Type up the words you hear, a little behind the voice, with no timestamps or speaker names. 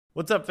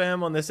What's up,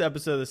 fam? On this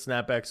episode of the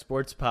Snapback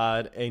Sports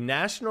Pod, a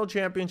national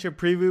championship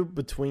preview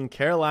between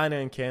Carolina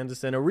and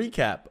Kansas and a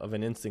recap of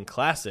an instant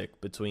classic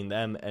between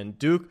them and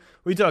Duke.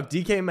 We talk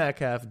DK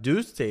Metcalf,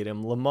 Deuce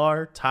Tatum,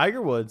 Lamar,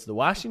 Tiger Woods, the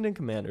Washington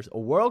Commanders, a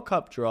World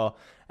Cup draw,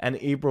 and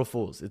April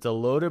Fools. It's a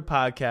loaded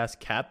podcast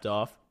capped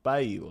off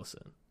by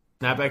Eagleson.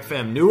 Snapback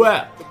fam, new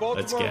app. The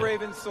Baltimore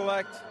Ravens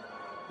select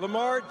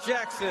Lamar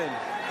Jackson.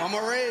 I'm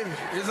a Raven.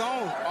 It's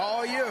on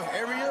all year,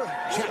 every year.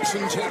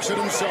 Jackson takes it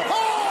himself.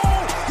 Oh!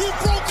 He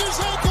broke his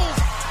ankles.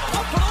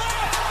 A play.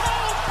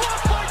 Oh,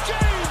 blocked by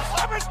James.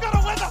 Auburn's going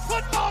to win the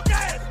football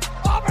game.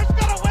 Auburn's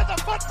going to win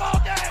the football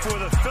game. For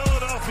the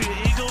Philadelphia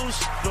Eagles,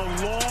 the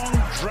long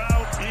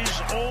drought is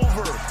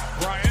over.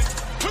 Bryant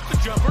with the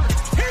jumper.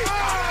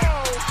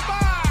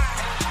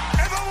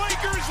 And the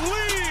Lakers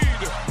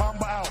lead.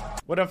 Mamba out.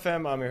 What up,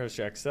 fam? I'm your host,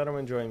 Jack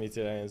Settleman. Joining me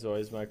today, as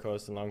always, my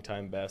co-host and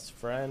longtime best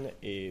friend,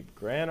 Abe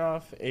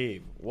Granoff.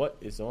 Abe, what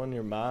is on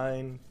your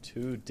mind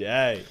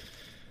today?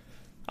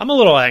 I'm a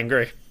little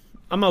angry.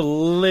 I'm a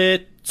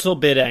little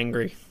bit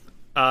angry.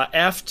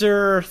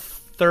 After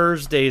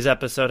Thursday's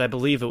episode, I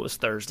believe it was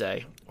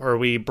Thursday, where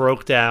we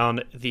broke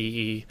down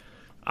the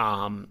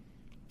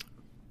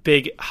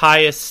big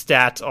highest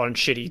stats on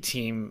shitty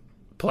team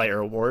player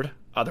award,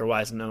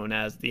 otherwise known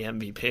as the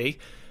MVP,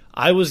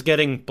 I was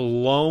getting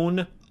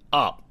blown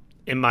up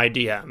in my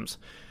DMs.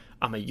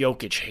 I'm a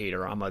Jokic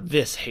hater. I'm a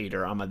this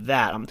hater. I'm a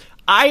that.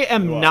 I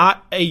am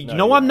not a...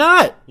 No, I'm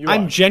not.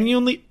 I'm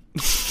genuinely...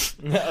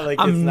 Like,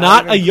 I'm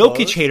not a Jokic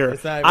close. hater.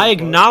 I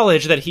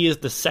acknowledge that he is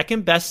the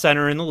second best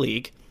center in the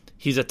league.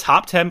 He's a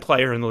top 10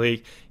 player in the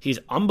league. He's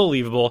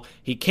unbelievable.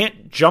 He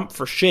can't jump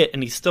for shit,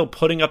 and he's still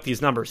putting up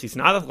these numbers. He's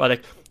not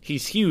athletic.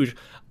 He's huge.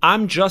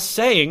 I'm just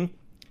saying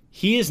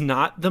he is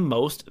not the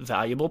most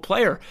valuable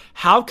player.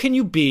 How can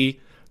you be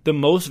the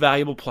most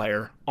valuable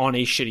player on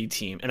a shitty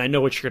team? And I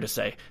know what you're going to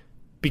say.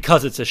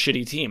 Because it's a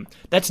shitty team.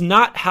 That's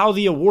not how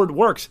the award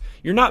works.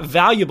 You're not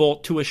valuable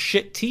to a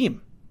shit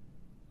team.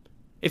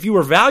 If you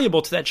were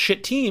valuable to that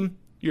shit team,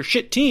 your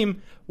shit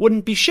team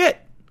wouldn't be shit.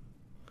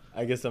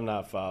 I guess I'm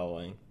not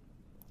following.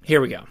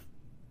 Here we go.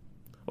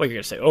 What you're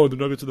gonna say? Oh, the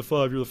Nuggets are the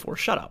 5, you're the 4.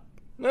 Shut up.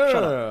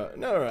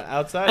 No.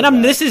 Outside. And of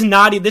that,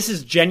 this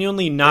is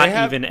genuinely not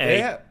even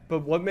a.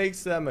 But what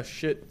makes them a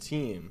shit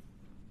team?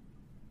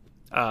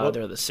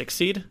 They're the 6th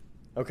seed.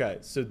 Okay,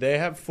 so they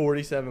have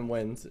 47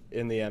 wins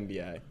in the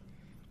NBA.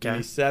 Okay.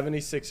 The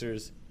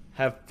 76ers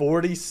have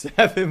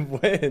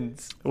 47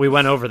 wins. We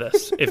went over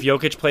this. If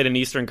Jokic played an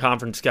Eastern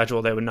Conference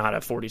schedule, they would not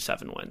have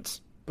 47 wins.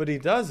 But he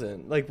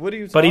doesn't. Like, what are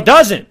you? But he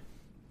doesn't.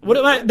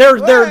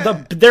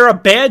 They're a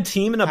bad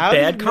team in a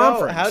bad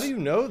conference. How do you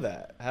know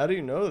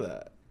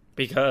that?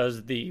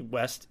 Because the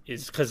West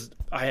is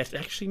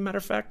matter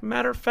of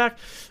fact.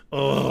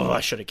 Oh, I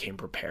should have came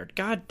prepared.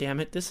 God damn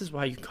it! This is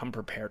why you come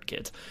prepared,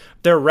 kids.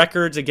 Their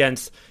records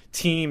against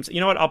teams. You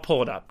know what? I'll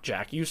pull it up,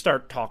 Jack. You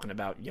start talking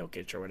about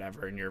Jokic or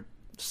whatever, and you're.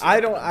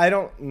 I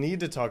don't need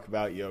to talk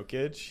about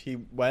Jokic. He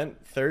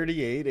went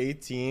 38,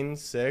 18,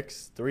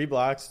 6, 3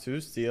 blocks,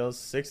 2 steals,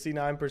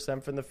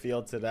 69% from the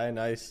field today.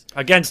 Nice.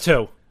 Against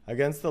who?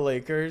 Against the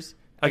Lakers.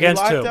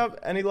 Against who?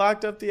 And he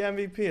locked up the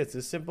MVP. It's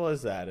as simple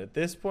as that. At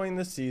this point in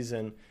the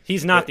season,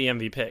 he's not the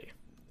MVP.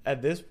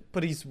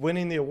 But he's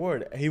winning the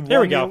award. He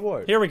won the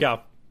award. Here we go.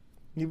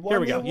 He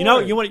won the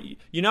award.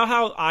 You know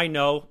how I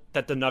know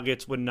that the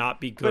Nuggets would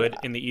not be good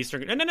in the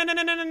Eastern. No.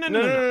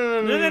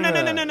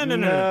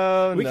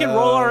 We can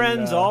roll our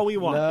ends all we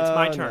want. It's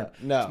my turn.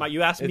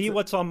 You asked me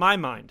what's on my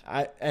mind.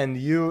 And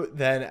you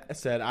then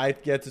said I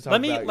get to talk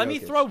about Let me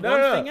throw one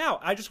thing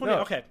out. I just want to.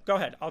 Okay, go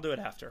ahead. I'll do it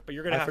after. But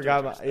you're gonna have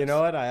to. You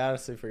know what? I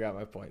honestly forgot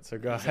my point. So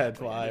go ahead.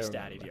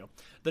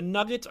 The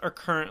Nuggets are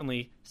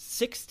currently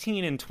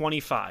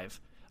 16-25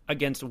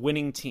 against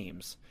winning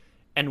teams.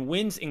 And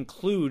wins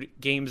include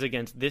games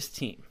against these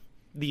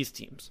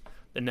teams.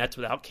 The Nets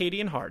without KD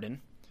and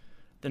Harden.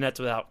 The Nets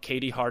without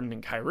KD, Harden,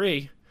 and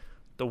Kyrie.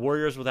 The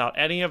Warriors without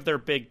any of their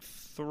big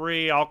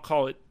 3. I'll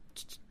call it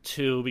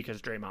 2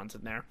 because Draymond's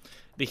in there.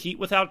 The Heat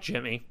without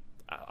Jimmy.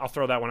 I'll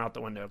throw that one out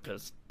the window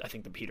because I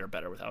think the Heat are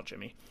better without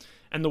Jimmy.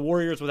 And the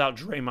Warriors without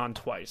Draymond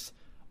twice.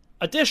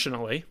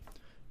 Additionally,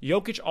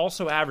 Jokic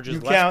also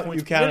averages less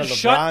points. You counted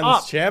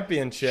LeBron's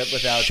championship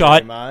without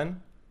Draymond.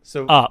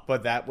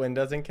 But that win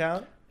doesn't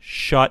count?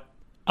 Shut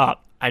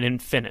up. I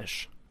didn't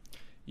finish.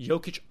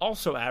 Jokic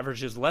also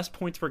averages less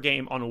points per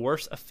game on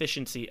worse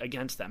efficiency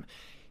against them.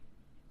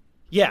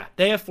 Yeah,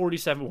 they have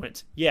 47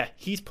 wins. Yeah,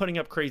 he's putting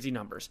up crazy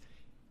numbers.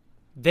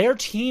 Their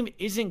team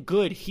isn't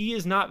good. He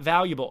is not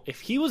valuable.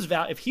 If he was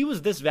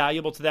this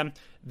valuable to them,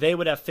 they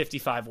would have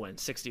 55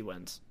 wins, 60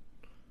 wins.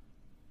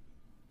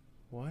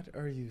 What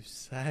are you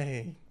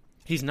saying?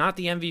 He's not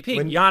the MVP.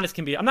 Giannis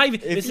can be. I'm not even.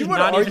 This is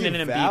not even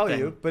an MVP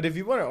thing. But if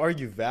you want to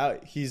argue value,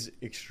 he's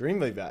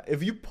extremely valuable.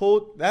 If you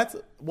pull, that's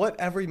what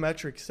every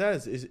metric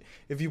says. Is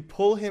if you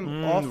pull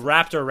him off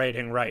Raptor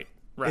rating, right?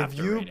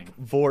 Raptor rating.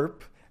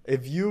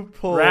 If you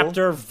pull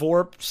Raptor,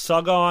 Vorp,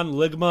 Sugon,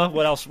 Ligma,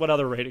 what else? What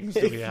other ratings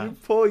do we have? If you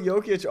pull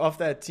Jokic off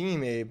that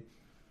team, Abe,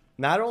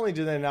 not only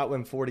do they not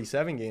win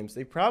 47 games,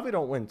 they probably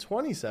don't win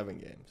 27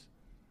 games.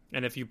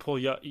 And if you pull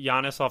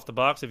Giannis off the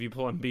Bucks, if you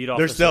pull Embiid off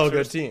They're the still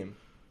Sixers, a good team.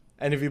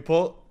 And if you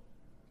pull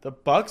the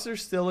Bucks are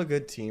still a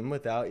good team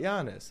without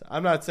Giannis.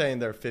 I'm not saying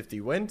they're a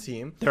 50-win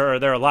team. they're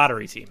a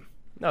lottery team.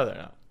 No, they're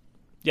not.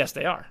 Yes,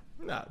 they are.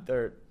 No,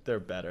 they're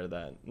better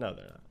than. No,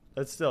 they're not.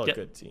 That's still a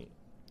good team.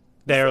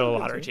 They're still a a good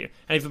lottery team. team.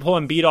 And if you pull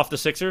Embiid off the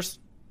Sixers,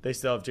 They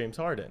still have James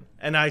Harden.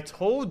 And I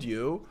told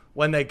you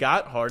when they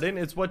got Harden,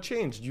 it's what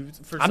changed.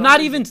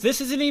 This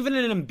isn't even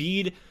an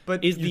Embiid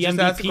But is you the just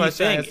MVP asked the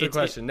question, thing. I asked the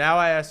question. Now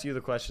I ask you the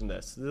question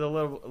this. This is a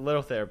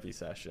little therapy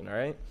session, all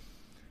right?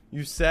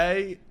 You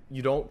say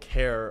you don't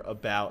care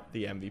about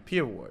the MVP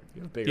award.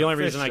 You have bigger The only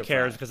fish reason I to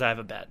care fry. is because I have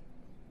a bet.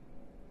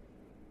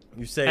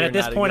 You say And you're at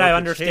this not a point, I Jokic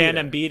understand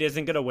hater. Embiid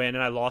isn't going to win,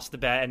 and I lost the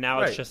bet, and now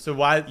Right. it's just So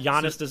why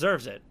Giannis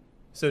deserves it.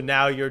 So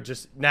now you're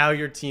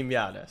Team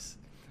Giannis.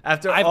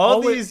 After I've all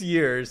always- these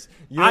years,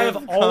 you I have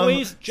come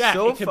always- Jack,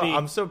 so it could far. be-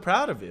 I'm so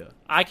proud of you.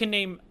 I can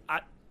name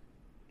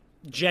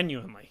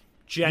genuinely.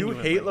 You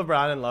hate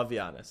LeBron and love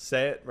Giannis.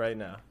 Say it right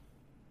now.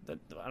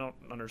 I don't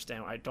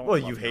understand. I don't. Well,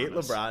 love you hate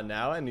Giannis. LeBron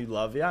now and you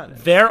love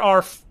Giannis. There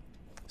are.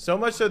 So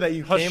much so that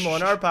you Hush. came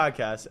on our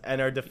podcast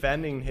and are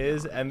defending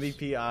his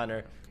MVP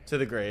honor to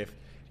the grave.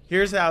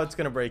 Here's how it's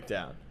going to break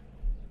down.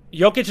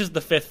 Jokic is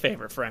the fifth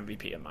favorite for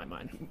MVP in my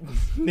mind.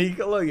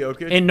 Nikola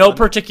Jokic. In no won-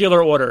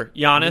 particular order: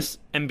 Giannis,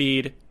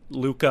 Embiid,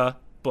 Luka,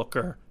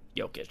 Booker,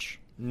 Jokic.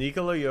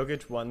 Nikola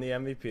Jokic won the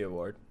MVP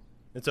award.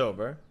 It's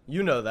over.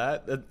 You know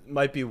that. That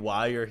might be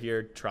why you're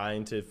here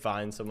trying to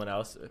find someone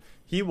else.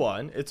 He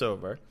won. It's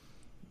over.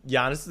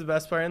 Giannis is the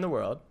best player in the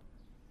world.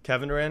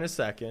 Kevin Durant is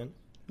second.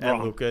 And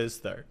Wrong. Luka is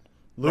third.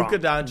 Luka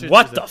Wrong. Doncic.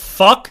 What the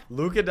fuck?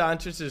 Luka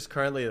Doncic is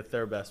currently the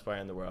third best player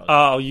in the world.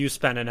 Oh, you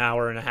spent an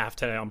hour and a half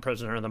today on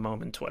Prisoner of the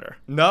Moment Twitter.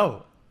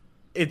 No.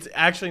 It's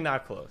actually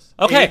not close.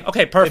 Okay, If-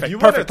 okay, if perfect, you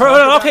wanna perfect. talk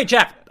about- Okay,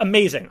 Jack,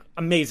 amazing.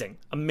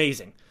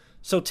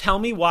 So tell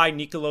me why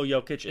Nikola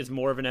Jokic is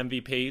more of an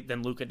MVP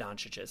than Luka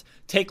Doncic is.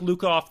 Take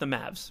Luka off the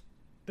Mavs.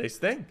 They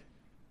stink.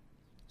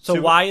 So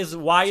Too- why is Too-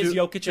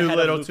 Jokic too ahead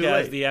little, of too Luka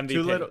late. as the MVP?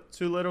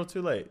 Too little,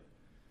 too late.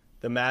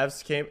 The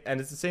Mavs came, and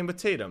it's the same with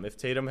Tatum. If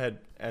Tatum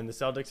and the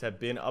Celtics had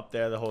been up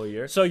there the whole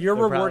year, So you're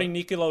they're rewarding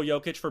Nikola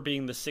Jokic for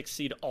being the 6th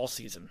seed all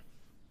season.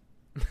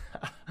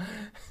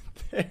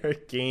 their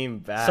game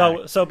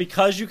back. So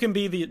because you can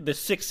be the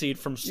 6th seed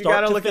from you start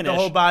got to to look finish. at the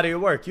whole body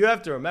of work. You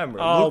have to remember.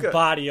 Oh, Luka,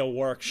 body of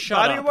work. Shut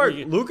Body up. of work.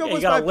 You, Luka you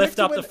was gotta my lift pick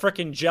to up the win-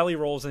 freaking jelly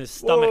rolls in his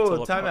stomach to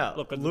look, time out.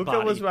 look at the Luka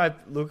body.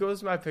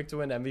 was my pick to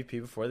win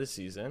MVP before the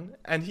season,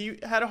 and he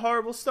had a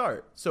horrible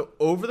start. So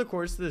over the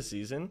course of the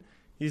season,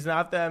 he's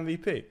not the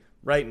MVP.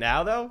 Right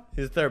now, though,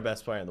 he's the third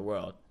best player in the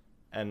world,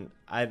 and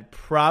I'd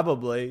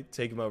probably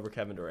take him over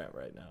Kevin Durant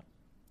right now.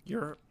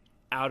 You're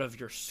out of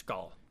your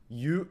skull.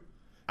 You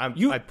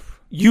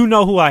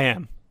know who I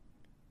am.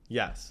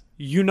 Yes.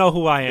 You know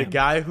who I am. The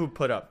guy who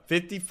put up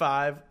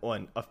 55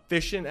 on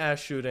efficient ass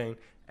shooting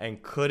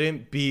and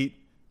couldn't beat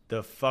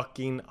the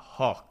fucking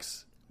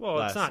Hawks. Well, it's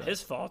last not night.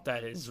 his fault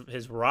that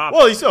his Rob.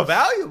 Well, he's so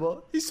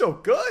valuable. He's so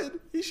good.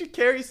 He should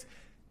carry.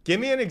 Give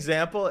me an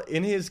example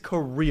in his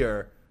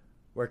career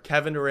where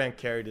Kevin Durant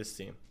carried his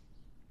team.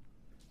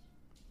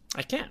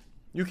 I can't.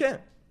 You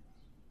can't.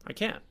 I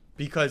can't.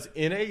 Because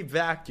in a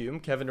vacuum,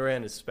 Kevin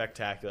Durant is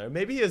spectacular.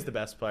 Maybe he is the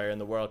best player in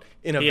the world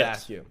in a He is.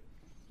 vacuum.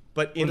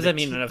 But in What does that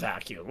mean in a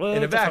vacuum? What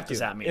in a the fuck vacuum. does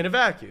that mean? In a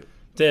vacuum.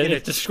 In a-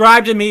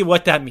 Describe to me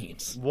what that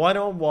means.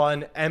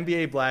 One-on-one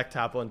NBA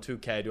blacktop on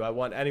 2K. Do I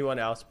want anyone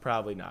else?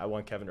 Probably not. I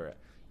want Kevin Durant.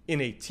 In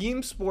a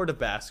team sport of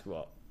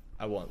basketball,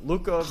 I want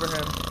Luka over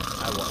him.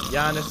 I want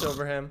Giannis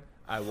over him.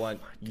 I want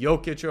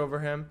Jokic over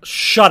him.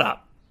 Shut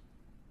up.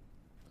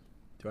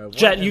 Do I want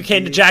You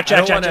can't. Embiid? Jack.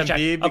 I don't want Jack.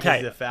 Embiid because Okay.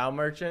 he's a foul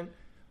merchant.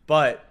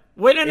 But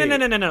Wait,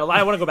 no.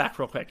 I want to go back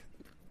real quick.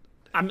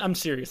 I'm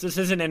serious. This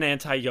isn't an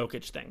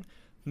anti-Jokic thing.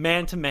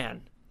 Man to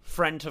man,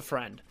 friend to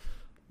friend.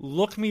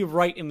 Look me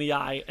right in the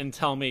eye and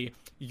tell me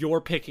you're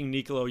picking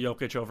Nikola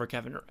Jokic over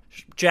Kevin Durant.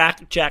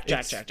 Jack.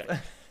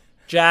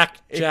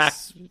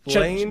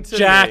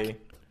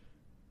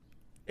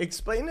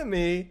 Explain to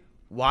me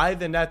why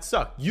the Nets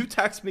suck. You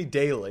text me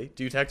daily.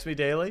 Do you text me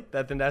daily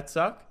that the Nets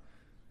suck?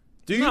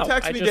 Do you No,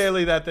 text I me just-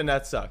 daily that the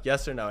Nets suck?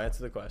 Yes or no?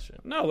 Answer the question.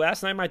 No,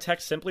 last night my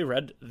text simply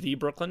read the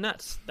Brooklyn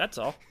Nets. That's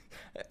all.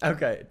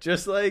 Okay,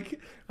 just like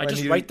I when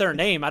just you- write their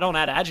name. I don't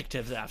add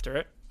adjectives after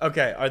it.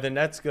 Okay, are the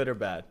Nets good or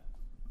bad?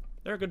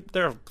 They're good.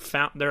 They're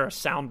a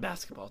sound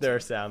basketball team. They're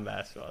a sound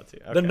basketball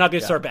team. The Okay,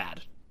 Nuggets got are it.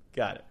 bad.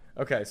 Got it.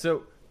 Okay,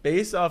 so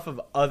based off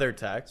of other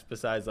texts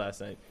besides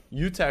last night,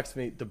 you text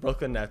me the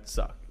Brooklyn Nets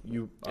suck.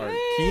 You are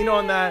keen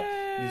on that.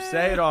 You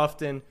say it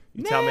often.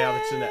 You tell me how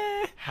much the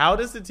net. How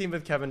does the team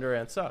with Kevin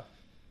Durant suck?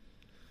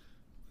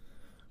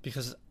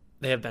 Because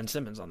they have Ben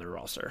Simmons on their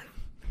roster.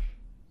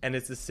 And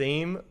it's the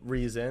same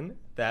reason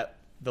that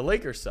the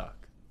Lakers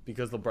suck.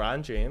 Because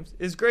LeBron James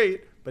is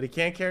great, but he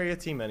can't carry a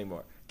team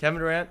anymore. Kevin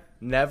Durant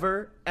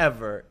never,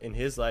 ever in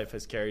his life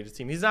has carried a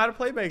team. He's not a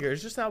playmaker.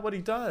 It's just not what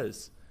he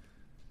does.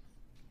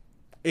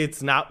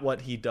 It's not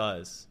what he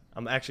does.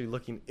 I'm actually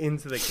looking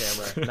into the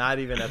camera, not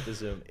even at the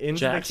zoom. Into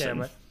Jackson. the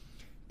camera.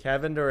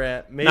 Kevin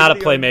Durant. Maybe Not a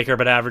the playmaker,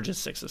 but averages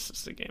 6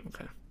 assists a game.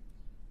 Okay.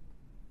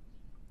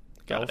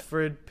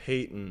 Elfrid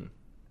Payton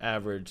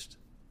averaged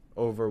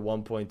over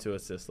 1.2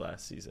 assists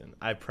last season.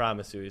 I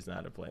promise you he's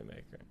not a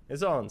playmaker.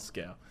 It's all on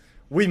scale.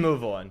 We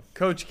move on.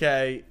 Coach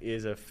K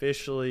is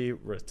officially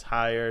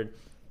retired.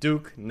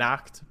 Duke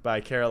knocked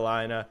by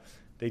Carolina.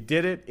 They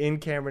did it in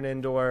Cameron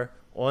Indoor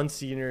on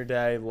senior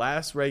day,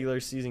 last regular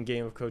season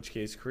game of Coach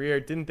K's career.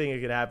 Didn't think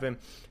it could happen.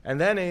 And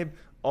then, Abe,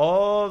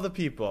 all the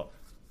people,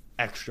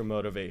 extra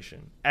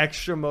motivation.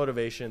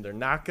 They're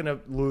not going to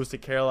lose to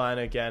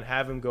Carolina again,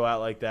 have him go out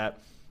like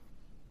that.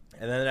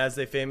 And then, as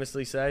they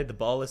famously say, the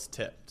ball is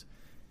tipped.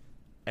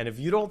 And if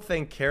you don't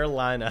think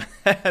Carolina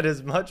had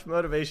as much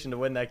motivation to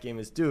win that game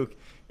as Duke,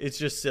 it's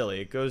just silly.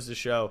 It goes to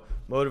show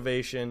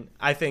motivation.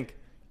 I think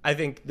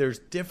there's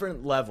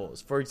different levels.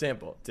 For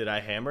example, did I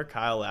hammer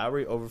Kyle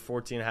Lowry over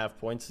 14.5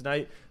 points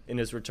tonight in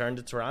his return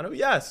to Toronto?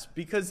 Yes,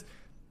 because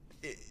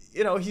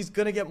he's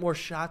going to get more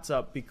shots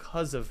up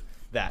because of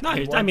that. No,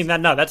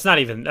 that's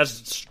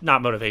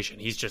not motivation.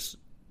 He's just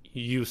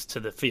used to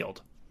the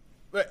field.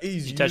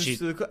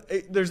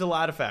 There's a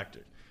lot of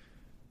factors.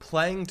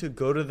 Playing to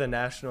go to the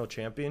national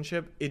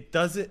championship,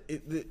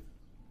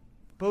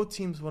 both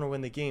teams want to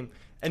win the game.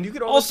 And you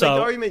could almost make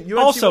the argument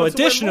UNC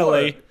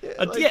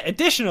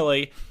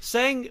additionally,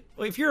 saying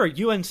if you're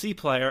a UNC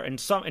player and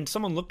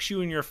someone looks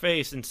you in your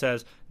face and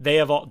says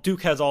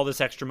Duke has all this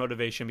extra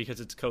motivation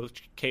because it's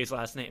Coach K's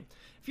last name.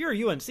 If you're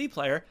a UNC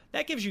player,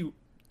 that gives you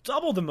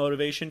double the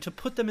motivation to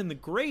put them in the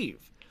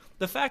grave.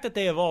 The fact that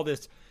they have all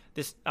this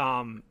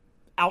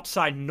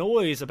outside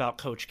noise about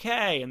Coach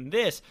K and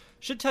this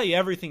should tell you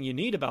everything you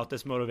need about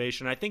this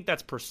motivation. I think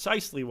that's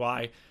precisely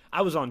why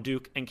I was on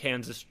Duke and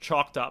Kansas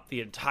chalked up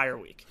the entire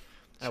week.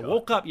 I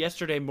woke up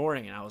yesterday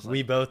morning and I was like,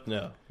 we both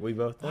know.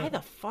 Why the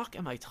fuck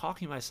am I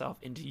talking myself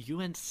into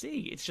UNC?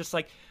 It's just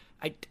like,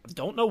 I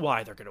don't know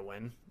why they're going to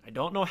win. I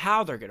don't know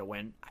how they're going to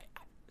win.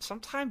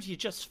 Sometimes you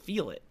just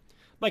feel it.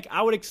 Like,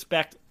 I would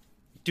expect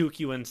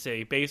Duke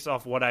UNC, based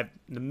off the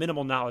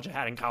minimal knowledge I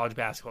had in college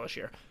basketball this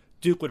year,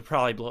 Duke would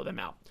probably blow them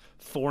out.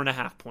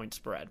 4.5 point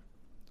spread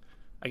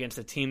against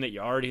a team that you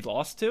already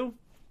lost to.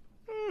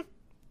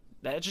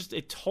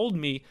 It told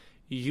me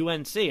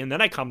UNC. And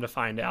then I come to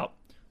find out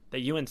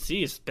that UNC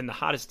has been the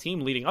hottest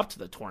team leading up to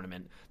the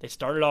tournament. They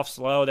started off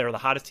slow. They were the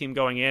hottest team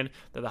going in.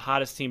 They're the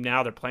hottest team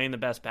now. They're playing the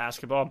best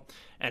basketball.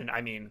 And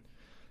I mean,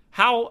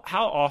 how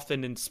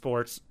often in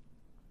sports,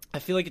 I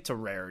feel like it's a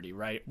rarity,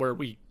 right? Where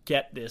we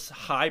get this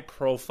high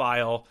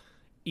profile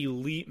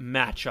elite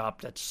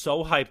matchup that's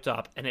so hyped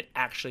up and it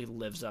actually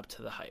lives up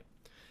to the hype.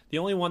 The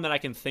only one that I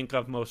can think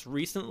of most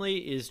recently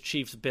is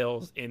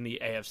Chiefs-Bills in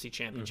the AFC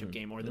Championship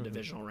game or the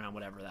divisional round,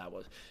 whatever that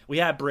was. We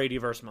had Brady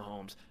versus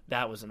Mahomes.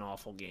 That was an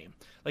awful game.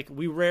 Like,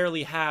 we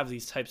rarely have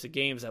these types of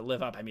games that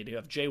live up. I mean, you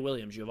have Jay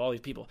Williams. You have all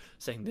these people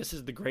saying this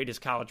is the greatest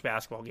college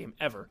basketball game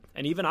ever.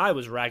 And even I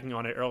was ragging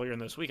on it earlier in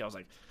this week. I was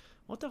like,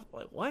 what?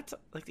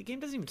 Like, the game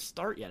doesn't even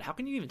start yet. How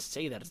can you even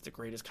say that it's the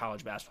greatest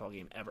college basketball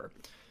game ever?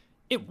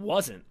 It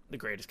wasn't the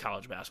greatest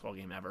college basketball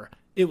game ever.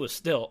 It was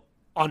still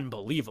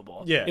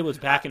unbelievable. Yeah. It was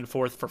back and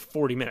forth for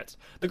 40 minutes.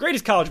 The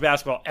greatest college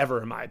basketball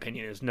ever, in my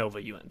opinion, is Nova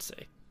UNC.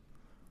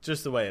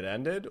 Just the way it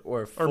ended?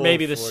 Or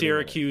maybe the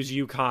Syracuse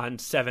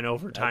UConn 7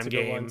 overtime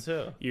game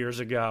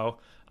years ago.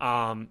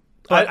 I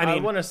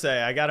want to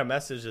say, I got a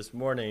message this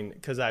morning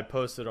because I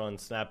posted on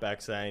Snapback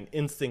saying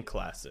instant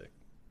classic.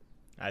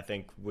 I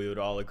think we would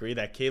all agree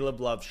that Caleb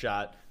Love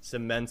shot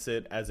cements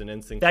it as an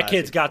instant classic. That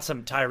kid's got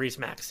some Tyrese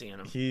Maxey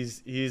in him.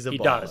 He's a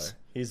baller. Does.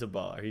 He's a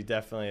baller. He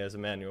definitely has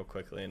Emmanuel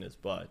Quickley in his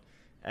blood.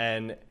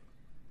 And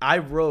I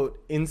wrote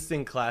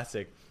instant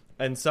classic,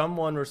 and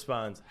someone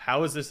responds,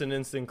 how is this an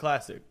instant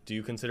classic? Do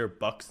you consider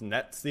Bucks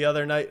Nets the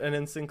other night an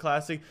instant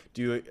classic?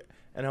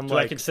 And I'm Do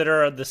I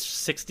consider the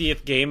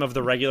 60th game of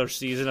the regular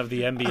season of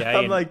the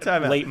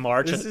NBA in late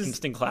March an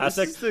instant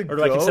classic? Or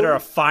do I consider a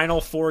Final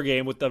Four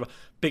game with the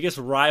biggest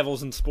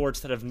rivals in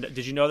sports that have...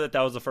 Did you know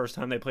that was the first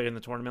time they played in the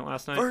tournament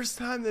last night? First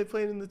time they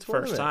played in the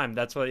tournament. First time.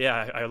 That's what...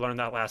 Yeah, I learned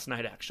that last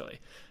night,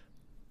 actually.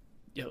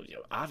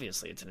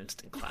 Obviously it's an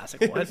instant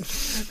classic.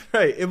 What?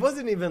 Right. It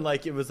wasn't even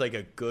like it was like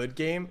a good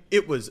game.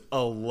 It was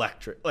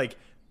electric. Like,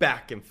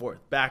 back and forth,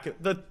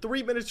 the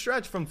 3-minute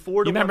stretch from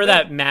 4 to 1. You remember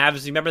that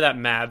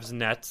Mavs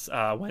Nets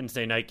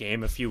Wednesday night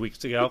game a few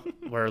weeks ago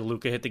where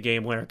Luka hit the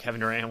game winner,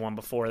 Kevin Durant won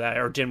before that,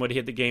 or Dinwiddie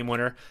hit the game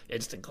winner?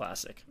 Instant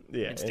classic.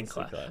 Yeah, instant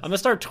classic. I'm gonna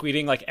start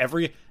tweeting like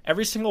every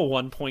single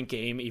 1-point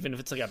game, even if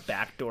it's like a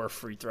backdoor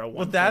free throw.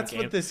 Well, that's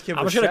what this kid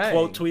was saying.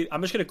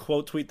 I'm just gonna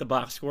quote tweet the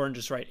box score and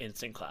just write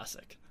instant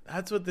classic.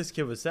 That's what this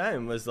kid was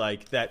saying, was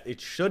like that it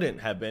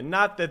shouldn't have been.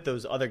 Not that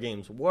those other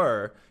games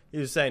were. He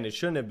was saying it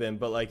shouldn't have been,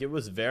 but like it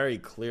was very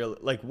clear.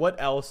 Like, what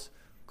else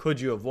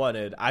could you have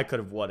wanted? I could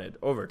have wanted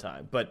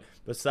overtime. But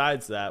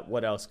besides that,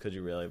 what else could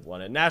you really have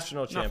wanted?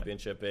 National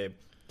championship, babe.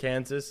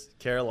 Kansas,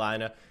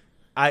 Carolina.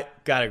 I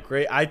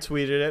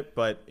tweeted it,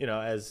 but,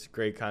 as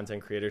great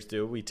content creators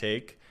do, we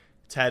take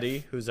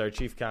Teddy, who's our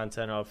chief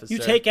content officer. You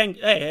take,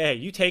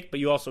 you take, but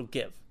you also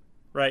give,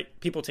 right?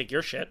 People take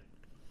your shit.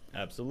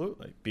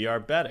 Absolutely. BR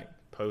Betting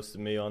posted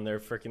me on their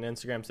freaking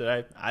Instagram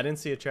today. I didn't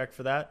see a check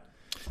for that.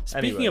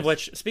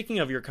 Speaking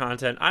of your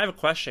content, I have a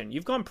question.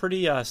 You've gone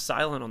pretty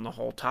silent on the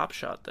whole Top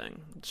Shot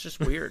thing. It's just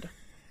weird.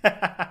 It's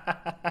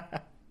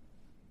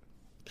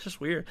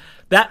just weird.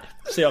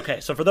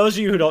 So for those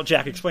of you who don't,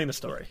 Jack, explain the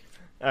story.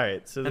 All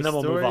right, so and then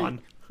we'll move on.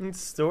 The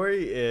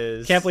story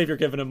is... Can't believe you're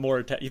giving him more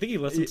attention. You think he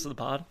listens to the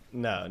pod?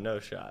 No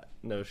shot.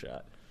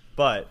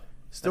 But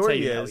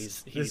story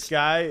is this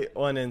guy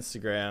on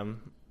Instagram.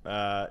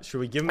 Should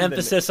we give him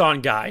emphasis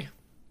on guy?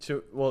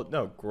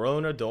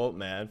 Grown adult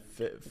man,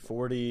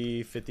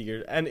 40, 50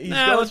 years, and he's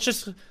let's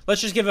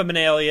just give him an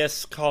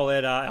alias. Call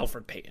it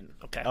Alfred Payton.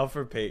 Okay,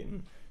 Alfred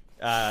Payton.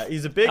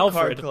 He's a big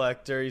card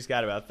collector. He's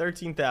got about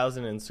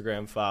 13,000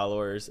 Instagram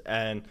followers,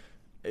 and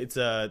it's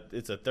a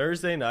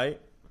Thursday night.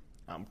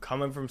 I'm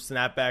coming from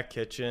Snapback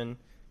Kitchen.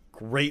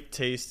 Great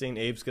tasting.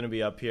 Abe's going to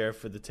be up here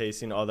for the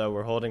tasting, although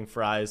we're holding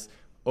fries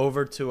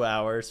over 2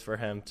 hours for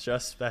him,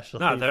 just specially.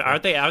 No,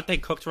 aren't they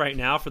cooked right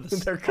now for the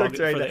they're cooked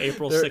right now. The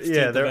April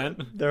 16th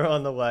event? They're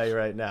on the way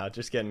right now,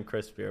 just getting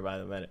crispier by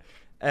the minute.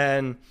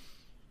 And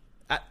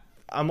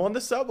I'm on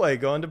the subway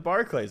going to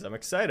Barclays. I'm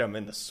excited. I'm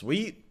in the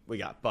suite. We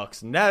got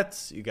Bucks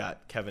Nets. You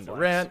got Kevin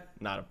Durant,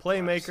 not a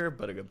playmaker,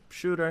 but a good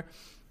shooter.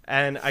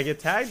 And I get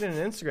tagged in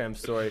an Instagram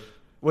story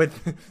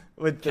with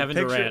Kevin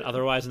the picture, Durant,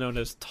 otherwise known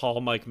as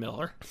Tall Mike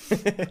Miller,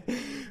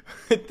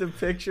 with the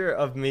picture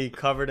of me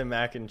covered in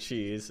mac and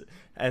cheese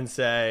and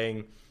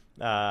saying,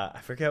 I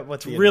forget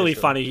what the really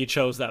funny he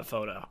chose that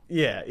photo.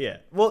 Yeah.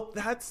 Well,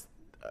 that's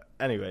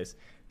anyways,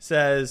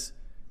 says,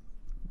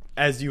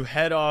 as you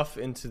head off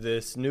into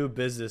this new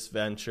business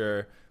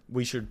venture,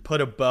 we should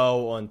put a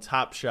bow on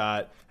Top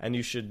Shot and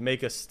you should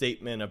make a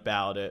statement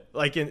about it,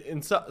 like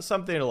in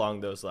something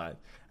along those lines.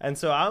 And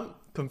so I'm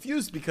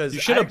confused because you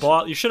should have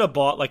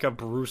bought like a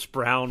Bruce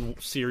Brown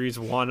Series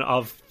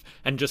 1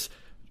 and just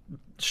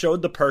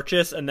showed the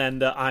purchase and then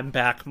the I'm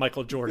back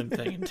Michael Jordan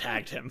thing and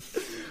tagged him.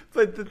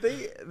 But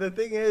the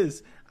thing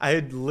is, I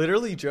had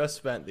literally just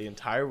spent the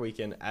entire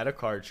weekend at a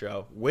card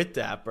show with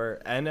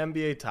Dapper and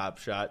NBA Top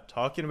Shot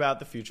talking about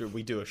the future.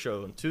 We do a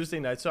show on Tuesday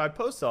night, so I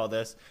post all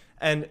this.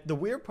 And the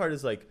weird part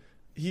is, like,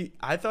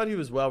 I thought he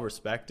was well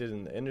respected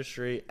in the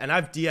industry, and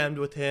I've DM'd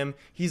with him.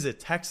 He's a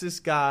Texas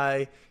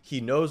guy.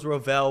 He knows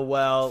Rovell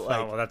well.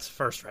 Well, that's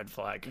first red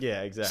flag.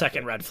 Yeah, exactly.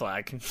 Second red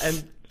flag.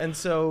 And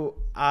so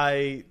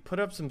I put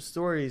up some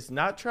stories,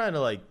 not trying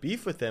to like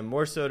beef with him,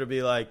 more so to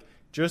be like,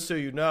 just so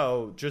you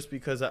know, just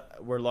because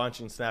we're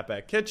launching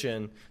Snapback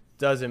Kitchen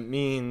doesn't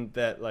mean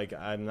that like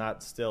I'm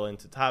not still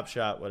into Top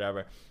Shot,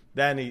 whatever.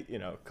 Then he,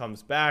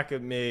 comes back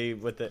at me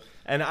with it,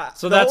 and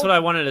that's what I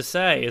wanted to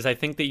say. Is I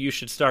think that you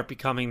should start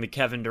becoming the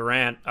Kevin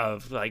Durant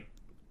of like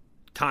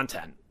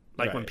content.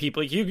 Like right. When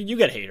people you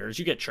get haters,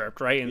 you get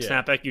chirped, right? In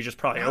Snapback, you just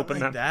probably open them.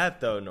 Not like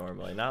that though.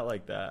 Normally, not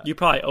like that. You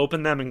probably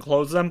open them and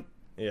close them.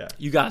 Yeah,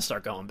 you gotta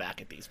start going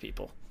back at these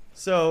people.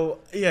 So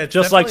yeah,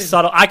 just like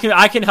subtle. I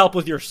can help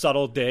with your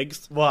subtle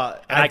digs. Well,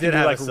 I can do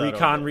like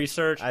recon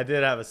research. I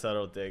did have a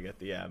subtle dig at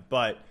the end,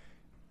 but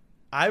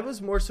I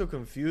was more so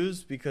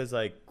confused because,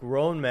 like,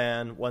 grown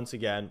man, once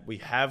again, we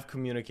have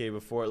communicated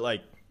before,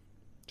 like,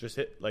 just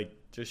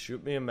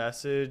shoot me a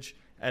message.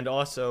 And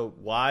also,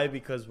 why?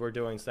 Because we're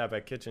doing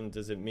Snapback Kitchen,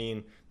 does it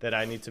mean that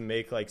I need to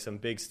make, like, some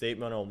big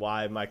statement on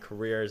why my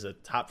career as a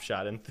Top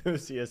Shot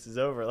enthusiast is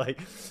over? Like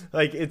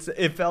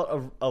it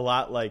felt a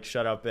lot like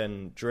shut up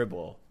and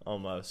dribble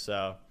almost.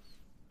 So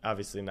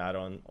obviously not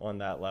on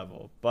that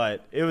level,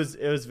 but it was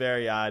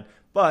very odd.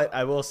 But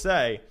I will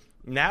say,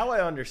 now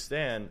I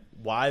understand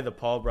why the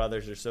Paul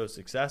brothers are so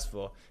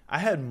successful. I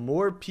had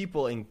more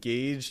people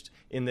engaged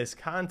in this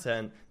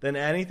content than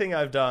anything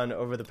I've done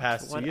over the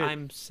past 2 years. What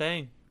I'm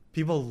saying.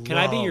 People love Can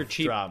I be your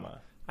chief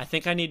drama. I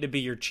think I need to be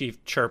your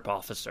chief chirp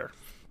officer.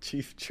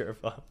 Chief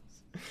chirp officer.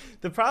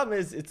 The problem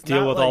is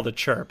deal with all the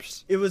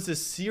chirps. It was a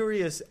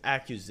serious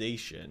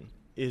accusation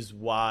is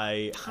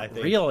why I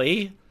think.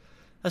 Really?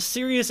 A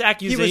serious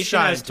accusation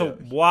as to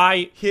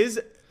why he's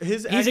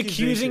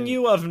accusing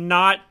you of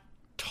not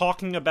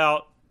talking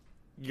about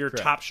your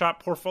Correct. Top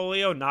Shot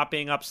portfolio not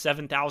being up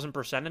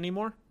 7,000%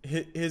 anymore?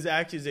 His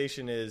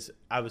accusation is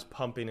I was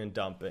pumping and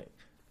dumping.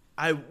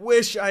 I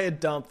wish I had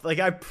dumped. Like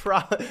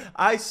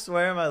I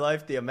swear on my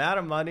life, the amount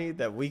of money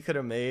that we could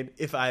have made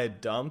if I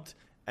had dumped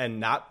and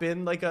not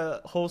been like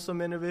a wholesome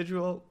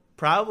individual,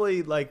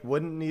 probably like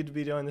wouldn't need to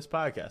be doing this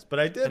podcast. But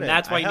I didn't. And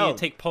that's why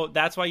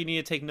that's why you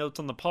need to take notes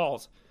on the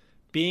Pauls.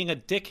 Being a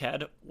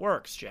dickhead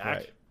works, Jack.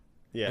 Right.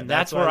 Yeah, and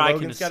that's where I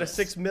can Logan's got a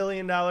 $6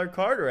 million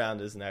card around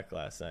his neck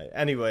last night.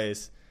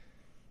 Anyways,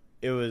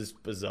 it was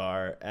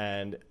bizarre,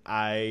 and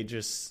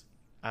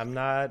I'm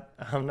not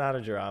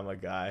a drama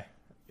guy.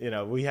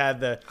 We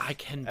had I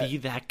can be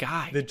that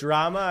guy. The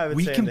drama, I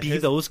would say. We can be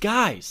those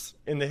guys.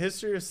 In the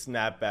history of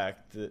Snapback,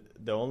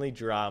 the only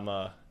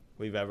drama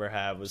we've ever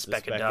had was the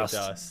speck of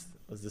dust.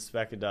 Was the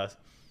speck of dust.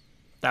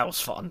 That was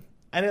fun.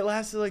 And it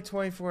lasted like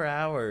 24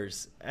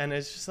 hours, and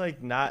it's just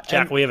like not.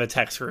 Jack, we have a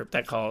text group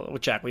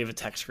we have a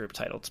text group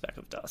titled "Speck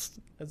of Dust."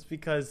 That's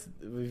because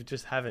we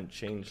just haven't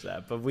changed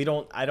that. But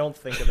I don't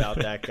think about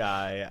that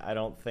guy. I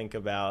don't think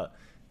about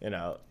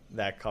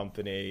that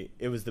company.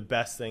 It was the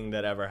best thing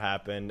that ever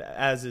happened,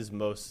 as is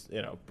most,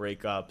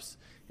 breakups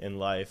in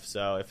life.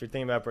 So if you're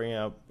thinking about breaking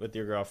up with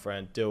your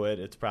girlfriend, do it.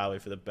 It's probably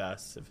for the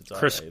best. If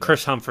it's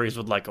Chris Humphries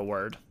would like a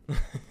word.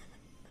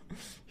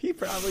 He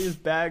probably is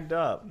bagged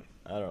up.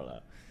 I don't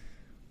know.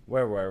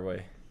 Where were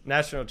we?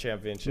 National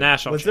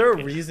championship. Was there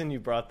a reason you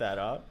brought that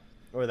up,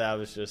 or that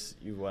was just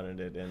you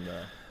wanted it in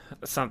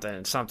the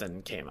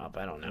something came up?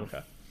 I don't know.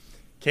 Okay.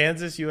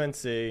 Kansas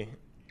UNC.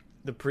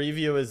 The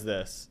preview is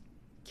this: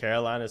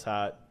 Carolina's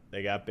hot.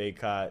 They got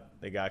Baycott.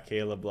 They got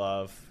Caleb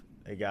Love.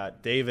 They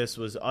got Davis.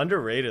 Was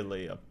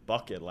underratedly a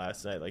bucket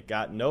last night. Like,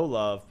 got no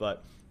love,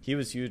 but he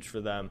was huge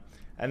for them.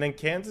 And then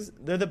Kansas,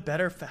 they're the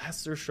better,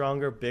 faster,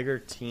 stronger, bigger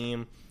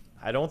team.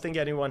 I don't think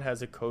anyone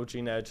has a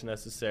coaching edge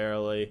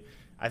necessarily.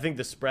 I think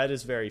the spread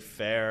is very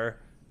fair.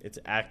 It's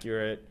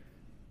accurate.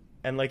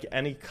 And like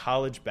any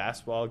college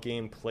basketball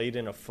game played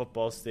in a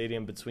football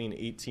stadium between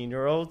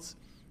 18-year-olds,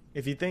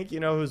 if you think you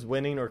know who's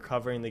winning or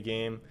covering the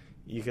game,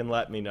 you can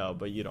let me know,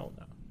 but you don't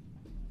know.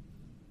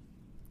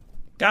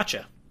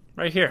 Gotcha.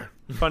 Right here.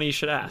 Funny you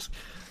should ask.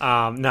 No,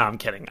 I'm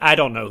kidding. I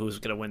don't know who's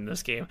going to win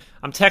this game.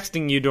 I'm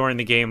texting you during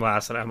the game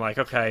last night. I'm like,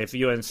 okay, if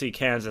UNC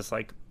Kansas,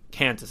 like,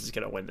 Kansas is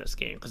going to win this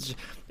game. Because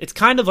it's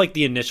kind of like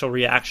the initial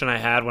reaction I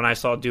had when I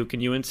saw Duke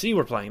and UNC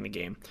were playing the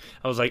game.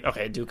 I was like,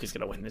 okay, Duke is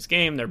going to win this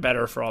game. They're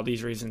better for all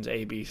these reasons,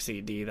 A, B,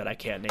 C, D, that I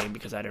can't name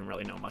because I didn't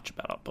really know much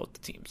about both the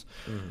teams.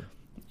 Mm-hmm.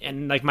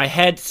 And like my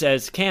head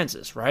says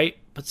Kansas, right?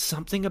 But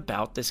something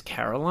about this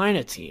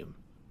Carolina team.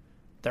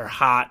 They're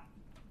hot.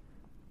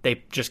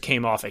 They just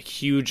came off a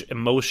huge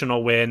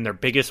emotional win, their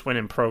biggest win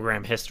in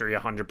program history,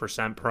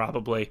 100%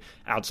 probably,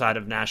 outside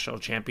of national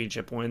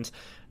championship wins.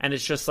 And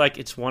it's just like,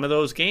 it's one of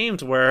those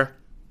games where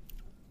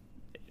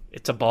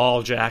it's a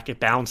ball, Jack. It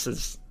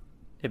bounces.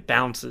 It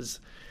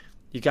bounces.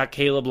 You got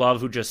Caleb Love,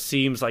 who just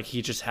seems like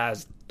he just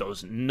has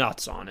those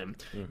nuts on him.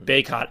 Mm-hmm.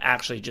 Baycott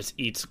actually just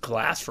eats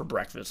glass for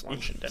breakfast,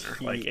 lunch, and dinner.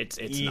 Like, it's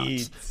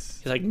nuts.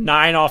 He's like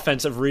 9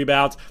 offensive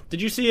rebounds.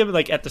 Did you see him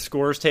like at the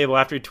scorer's table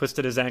after he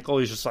twisted his ankle?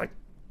 He's just like,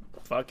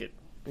 fuck it.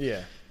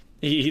 Yeah.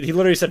 He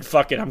literally said,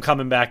 fuck it, I'm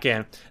coming back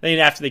in. Then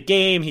after the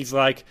game, he's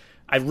like,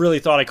 I really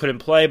thought I couldn't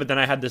play, but then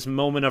I had this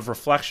moment of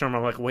reflection where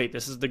I'm like, wait,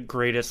 this is the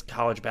greatest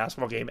college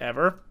basketball game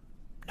ever?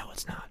 No,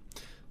 it's not.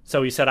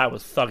 So he said I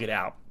would thug it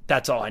out.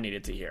 That's all I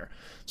needed to hear.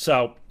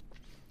 So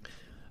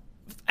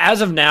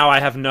as of now, I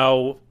have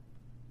no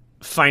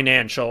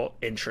financial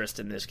interest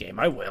in this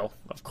game. I will,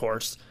 of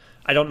course.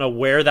 I don't know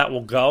where that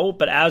will go,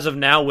 but as of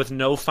now, with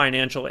no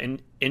financial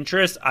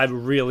interest, I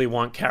really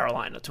want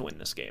Carolina to win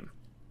this game.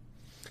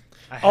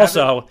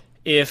 Also,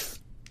 here's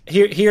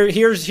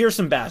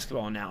some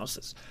basketball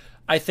analysis.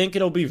 I think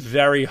it'll be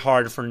very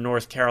hard for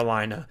North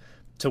Carolina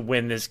to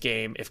win this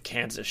game if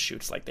Kansas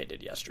shoots like they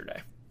did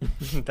yesterday.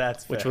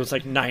 That's fair. Which was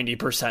like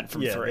 90%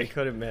 from yeah, three. They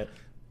could admit.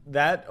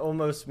 That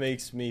almost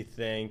makes me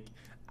think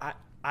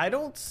I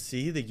don't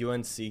see the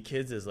UNC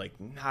kids as like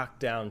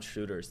knockdown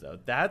shooters though.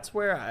 That's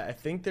where I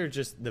think they're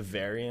just the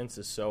variance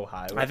is so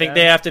high. I think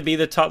they have to be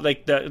the top.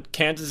 Like the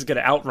Kansas is going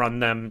to outrun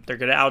them. They're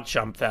going to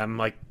outjump them.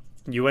 Like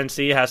UNC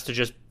has to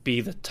just be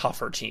the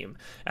tougher team.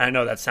 And I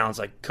know that sounds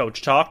like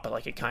coach talk, but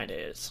like it kind of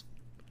is.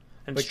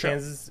 And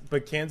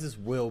but Kansas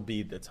will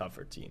be the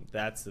tougher team.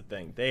 That's the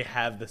thing. They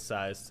have the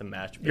size to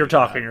match. You're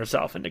talking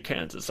yourself into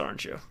Kansas,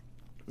 aren't you?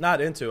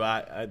 Not into.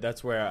 I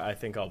that's where I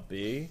think I'll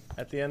be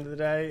at the end of the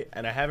day.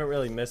 And I haven't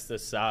really missed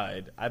this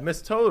side. I've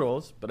missed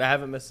totals, but I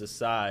haven't missed this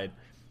side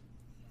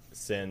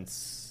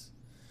since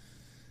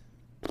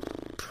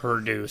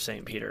Purdue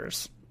St.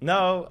 Peter's.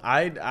 No,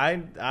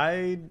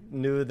 I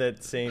knew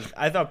that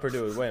I thought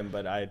Purdue would win,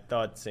 but I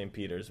thought St.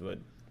 Peter's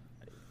would.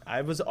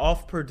 I was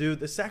off Purdue.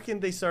 The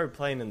second they started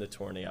playing in the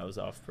tourney, I was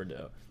off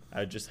Purdue.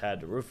 I just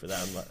had to root for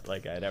them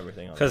like I had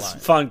everything on the line.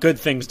 Because good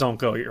things don't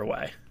go your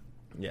way.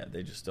 Yeah,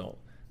 they just don't.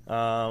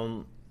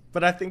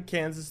 But I think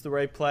Kansas is the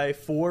right play.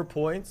 4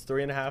 points,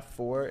 3.5,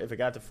 4. If it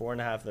got to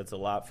 4.5, that's a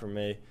lot for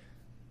me.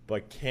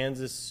 But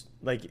Kansas,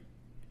 like,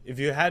 if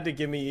you had to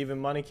give me even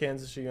money,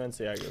 Kansas or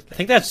UNC, I go Kansas. I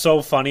think that's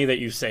so funny that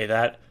you say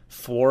that.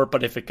 4,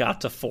 but if it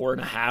got to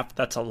 4.5,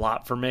 that's a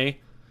lot for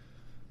me.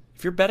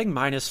 If you're betting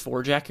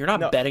 -4, Jack, you're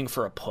not betting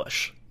for a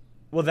push.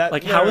 Well, that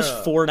like how is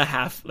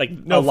 4.5 like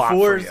a lot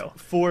for you?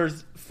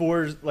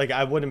 Fours like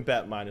I wouldn't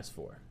bet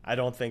 -4. I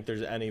don't think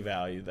there's any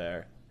value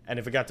there. And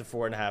if it got to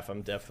 4.5,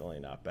 I'm definitely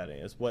not betting.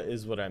 Is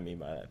what I mean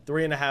by that.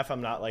 3.5,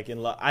 I'm not like in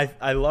love.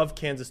 I love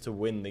Kansas to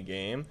win the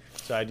game,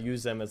 so I'd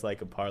use them as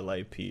like a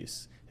parlay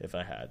piece if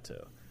I had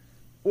to.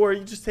 Or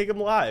you just take them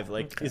live.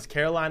 Like, okay. Is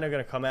Carolina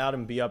going to come out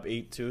and be up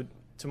 8-2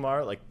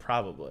 tomorrow? Like,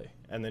 probably.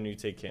 And then you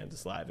take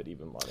Kansas live at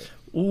even money.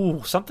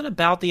 Ooh, something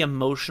about the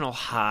emotional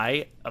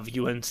high of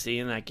UNC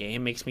in that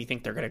game makes me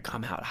think they're going to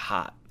come out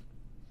hot.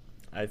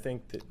 I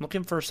think that... I'm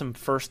looking for some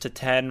 1st to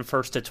 10,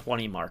 1st to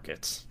 20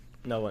 markets.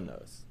 No one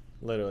knows.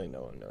 Literally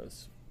no one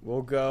knows.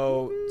 We'll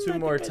go 2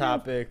 more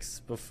topics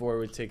before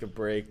we take a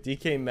break.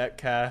 DK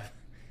Metcalf.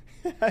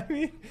 I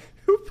mean,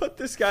 who put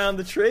this guy on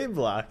the trade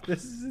block?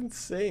 This is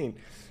insane.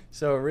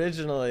 So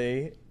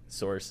originally,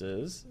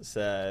 sources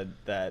said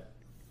that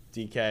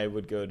DK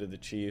would go to the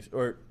Chiefs,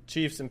 or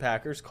Chiefs and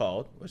Packers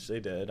called, which they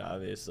did,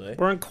 obviously.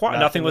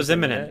 Nothing was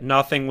imminent.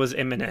 Nothing was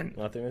imminent.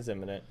 Nothing was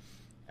imminent.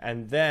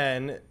 And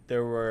then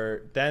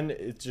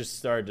it just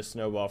started to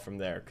snowball from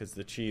there because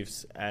the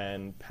Chiefs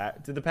and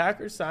did the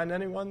Packers sign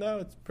anyone though?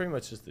 It's pretty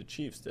much just the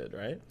Chiefs did,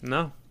 right?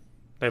 No,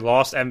 they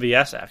lost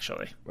MVS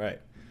actually. Right.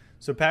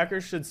 So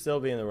Packers should still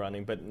be in the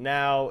running, but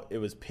now it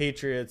was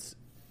Patriots,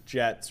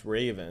 Jets,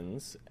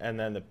 Ravens, and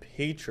then the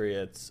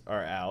Patriots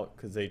are out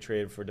because they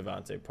traded for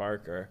Devontae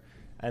Parker,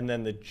 and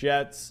then the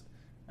Jets.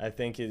 I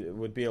think it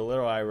would be a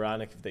little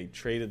ironic if they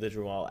traded the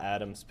Jamal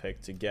Adams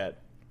pick to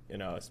get,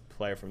 a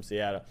player from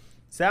Seattle.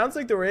 Sounds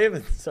like the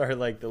Ravens are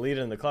like the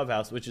leader in the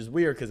clubhouse, which is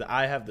weird because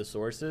I have the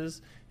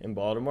sources in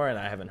Baltimore and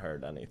I haven't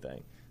heard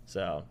anything.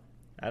 So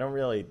I don't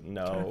really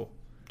know.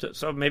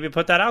 So maybe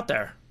put that out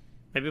there.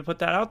 Maybe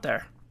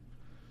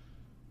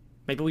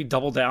we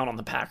double down on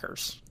the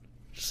Packers.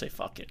 Just say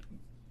fuck it.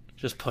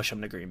 Just push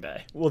them to Green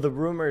Bay. Well, the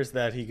rumors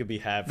that he could be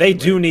half. They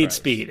do need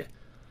speed.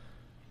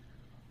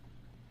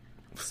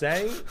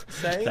 Saying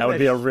that would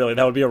be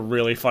a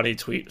really funny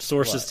tweet.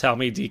 Sources tell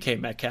me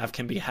DK Metcalf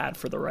can be had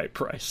for the right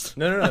price.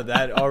 No,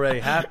 that already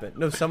happened.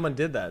 No, someone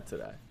did that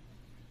today.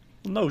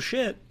 No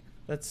shit.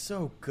 That's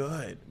so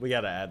good. We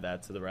got to add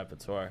that to the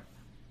repertoire.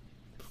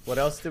 What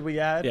else did we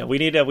add? Yeah, we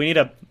need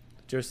a.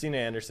 Josina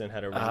Anderson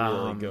had a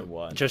really good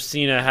one.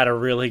 Josina had a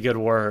really good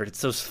word.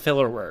 It's those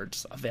filler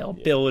words: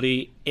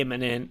 availability,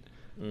 imminent,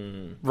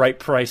 right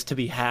price to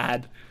be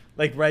had.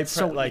 Like right,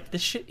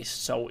 this shit is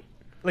so.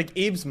 Like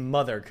Abe's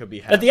mother could be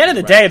had. At the end of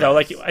the day, though,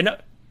 like I know,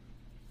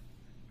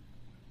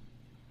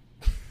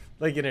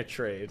 like in a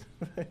trade,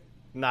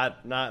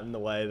 not in the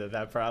way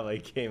that probably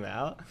came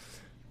out,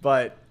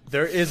 but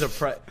there is a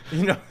price.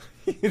 You know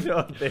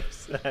what they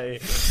say.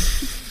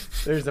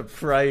 There's a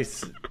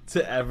price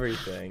to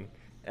everything,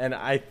 and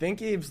I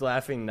think Abe's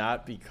laughing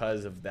not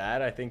because of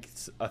that. I think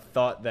it's a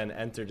thought then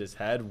entered his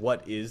head.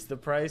 What is the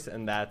price?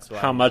 And that's why.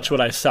 How much would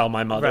I sell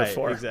my mother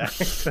for?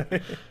 Exactly.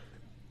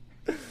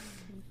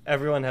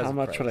 Everyone has How a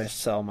much price. would I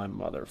sell my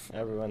mother for?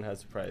 Everyone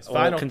has a price.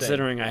 Well,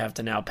 considering I have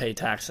to now pay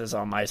taxes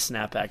on my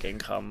snapback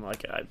income,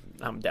 like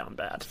I'm down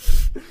bad.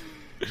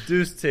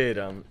 Deuce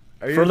Tatum.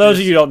 For those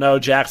of you who don't know,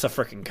 Jack's a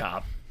freaking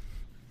cop.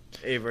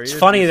 Avery, it's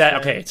funny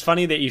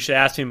that you should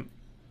ask me.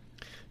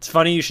 It's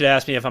funny you should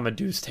ask me if I'm a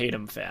Deuce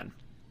Tatum fan.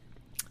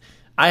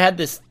 I had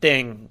this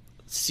thing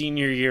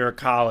senior year of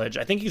college.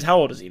 I think how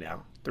old is he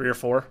now? 3 or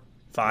 4?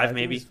 5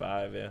 maybe? He's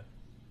 5, yeah.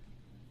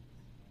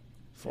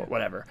 4,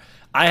 whatever.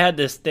 I had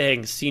this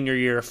thing senior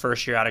year,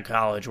 first year out of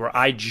college where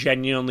I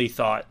genuinely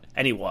thought,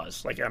 and he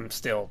was, like I'm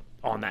still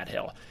on that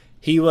hill,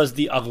 he was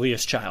the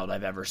ugliest child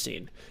I've ever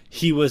seen.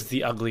 He was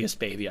the ugliest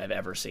baby I've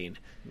ever seen.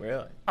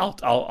 Really?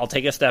 I'll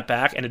take a step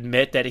back and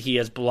admit that he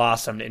has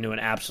blossomed into an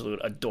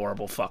absolute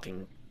adorable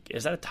fucking...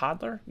 Is that a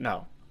toddler?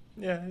 No.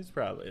 Yeah, he's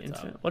probably an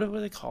infant. What do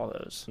they call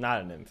those?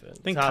 Not an infant.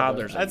 I think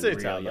toddlers are real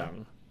toddler.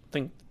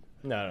 young.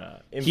 No.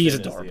 He's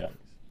adorable.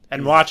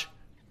 And watch...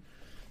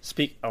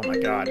 Oh my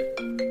god.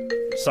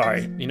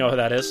 Sorry. You know who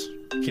that is?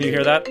 Can you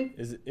hear that?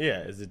 Is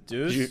it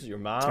Deuce? Your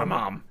mom? It's my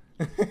mom.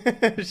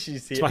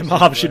 She's here. It's my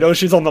mom. She knows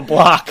she's on the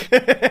block.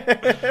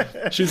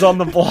 She's on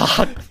the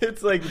block.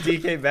 It's like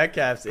DK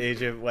Metcalf's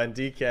agent when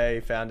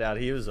DK found out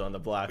he was on the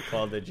block,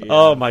 called the GM.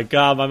 Oh my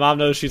god, my mom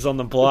knows she's on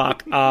the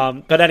block.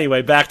 But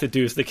anyway, back to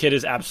Deuce. The kid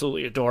is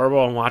absolutely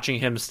adorable, and watching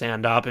him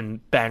stand up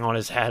and bang on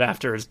his head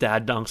after his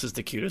dad dunks is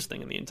the cutest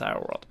thing in the entire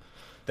world.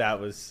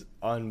 That was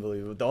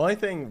unbelievable. The only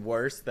thing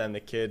worse than the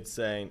kid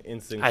saying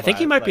instant... I think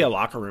he might be a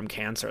locker room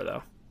cancer,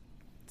 though.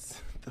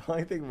 The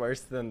only thing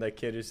worse than the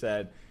kid who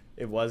said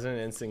it wasn't an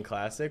instant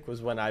classic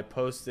was when I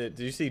posted...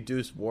 Did you see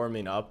Deuce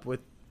warming up with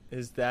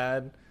his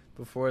dad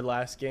before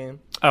last game?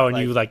 Oh, and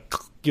you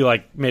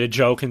made a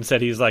joke and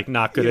said he's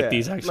not good at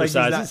these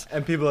exercises.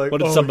 And people are like,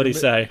 what did somebody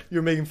say?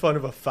 You're making fun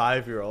of a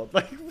 5-year-old.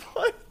 Like,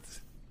 what?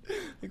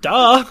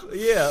 Duh.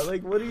 Yeah,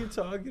 what are you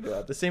talking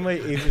about? The same way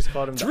Aegis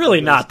called him. It's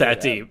really not that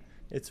deep.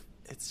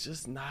 It's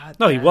just not.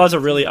 No, he was a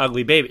really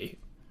ugly baby.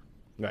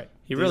 Right.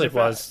 He really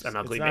was an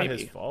ugly baby. It's not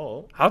his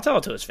fault. I'll tell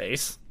it to his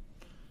face.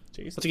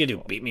 Jesus. What's he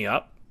gonna do? Beat me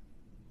up?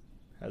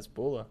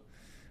 Hezbollah. All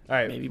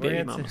right. Maybe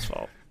baby mama's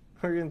fault.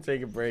 We're gonna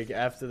take a break.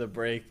 After the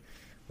break,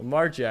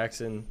 Lamar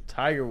Jackson,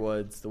 Tiger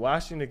Woods, the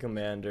Washington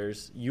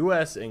Commanders,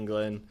 U.S.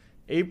 England,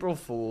 April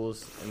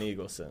Fools, and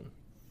Eagleson.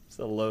 It's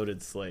a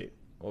loaded slate.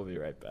 We'll be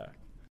right back.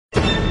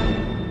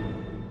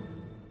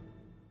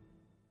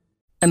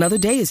 Another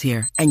day is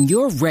here, and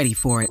you're ready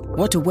for it.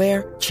 What to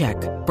wear? Check.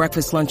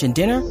 Breakfast, lunch, and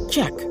dinner?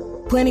 Check.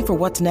 Planning for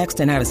what's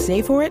next and how to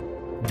save for it?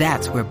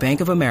 That's where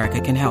Bank of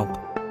America can help.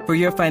 For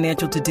your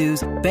financial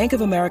to-dos, Bank of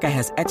America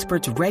has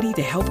experts ready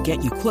to help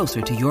get you closer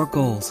to your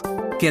goals.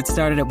 Get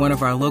started at one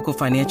of our local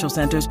financial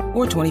centers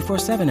or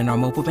 24/7 in our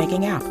mobile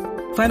banking app.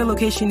 Find a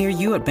location near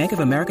you at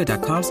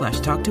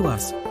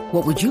bankofamerica.com/talktous.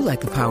 What would you like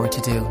the power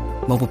to do?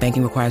 Mobile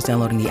banking requires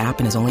downloading the app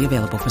and is only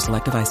available for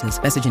select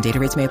devices. Message and data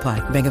rates may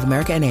apply. Bank of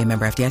America NA,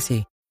 member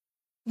FDIC.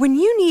 When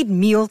you need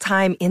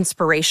mealtime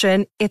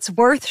inspiration, it's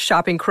worth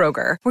shopping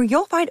Kroger, where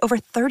you'll find over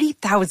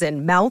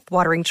 30,000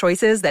 mouth-watering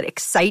choices that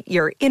excite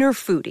your inner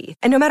foodie.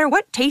 And no matter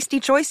what tasty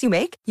choice you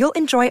make, you'll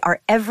enjoy our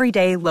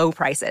everyday low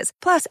prices,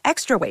 plus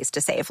extra ways to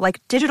save,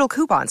 like digital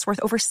coupons worth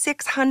over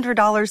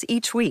 $600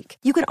 each week.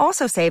 You can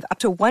also save up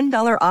to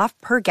 $1 off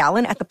per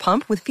gallon at the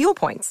pump with fuel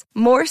points.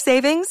 More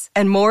savings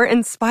and more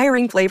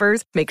inspiring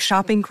flavors make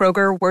shopping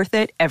Kroger worth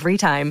it every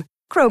time.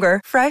 Kroger,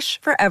 fresh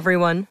for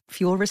everyone.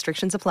 Fuel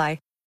restrictions apply.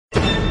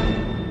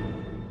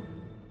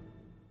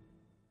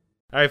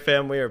 All right,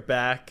 fam, we are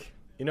back.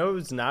 You know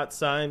who's not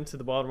signed to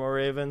the Baltimore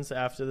Ravens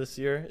after this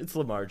year? It's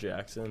Lamar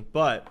Jackson.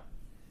 But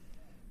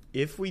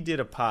if we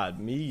did a pod,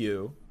 me,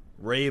 you,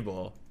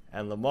 Rabel,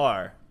 and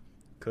Lamar,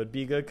 could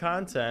be good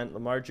content.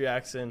 Lamar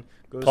Jackson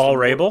goes Paul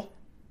Rabel?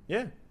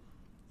 Yeah.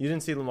 You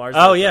didn't see Lamar's?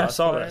 Oh, yeah, I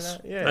saw this.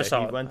 Yeah, I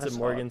saw he went to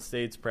Morgan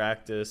State's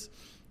practice,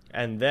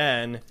 and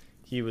then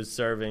he was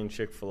serving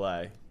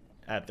Chick-fil-A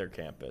at their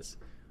campus.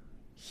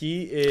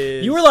 He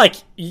is... You were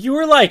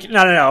like,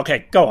 no,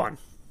 okay, go on.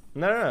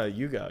 No,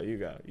 you go.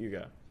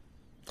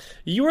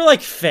 You were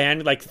like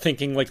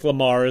thinking like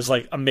Lamar is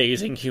like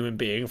amazing human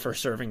being for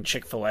serving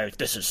Chick-fil-A. Like,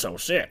 this is so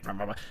sick.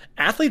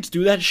 Athletes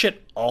do that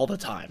shit all the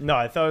time. No,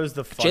 I thought it was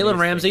the funniest Jalen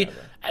Ramsey, thing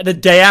ever. the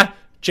day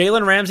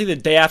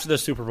after the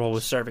Super Bowl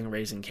was serving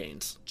Raising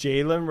Cane's.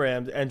 Jalen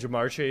Ramsey and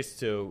Jamar Chase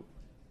too.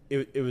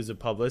 It was a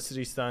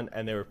publicity stunt,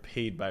 and they were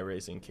paid by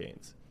Raising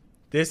Cane's.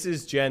 This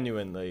is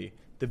genuinely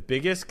the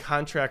biggest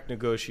contract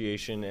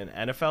negotiation in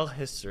NFL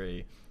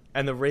history.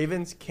 And the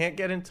Ravens can't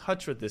get in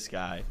touch with this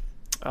guy.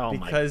 Oh,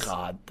 my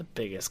God. The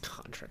biggest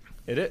contract.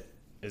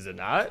 Is it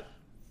not?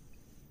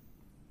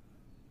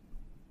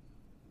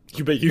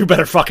 You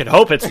better fucking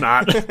hope it's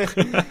not.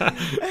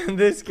 And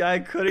this guy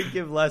couldn't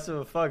give less of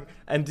a fuck.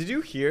 And did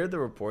you hear the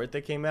report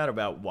that came out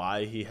about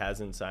why he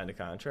hasn't signed a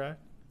contract?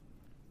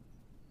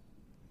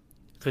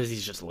 Because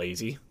he's just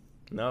lazy.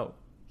 No.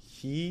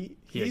 He's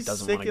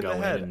doesn't sick want to in go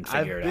the head. in and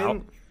figure it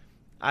out.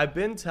 I've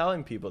been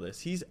telling people this.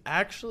 He's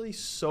actually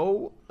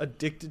so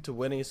addicted to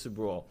winning a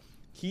Super Bowl.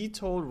 He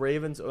told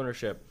Ravens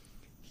ownership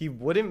he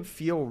wouldn't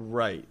feel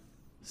right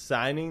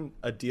signing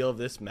a deal of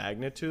this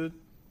magnitude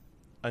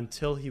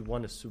until he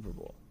won a Super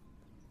Bowl.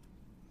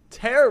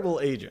 Terrible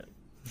agent.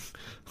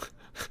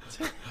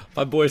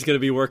 My boy's going to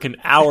be working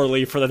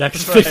hourly for the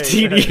next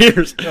 15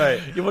 years.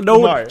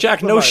 Right.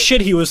 Jack, no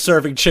shit he was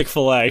serving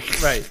Chick-fil-A.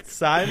 Right.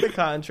 Sign the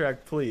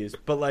contract, please.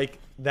 But, like,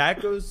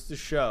 that goes to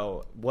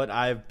show what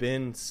I've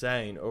been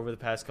saying over the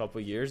past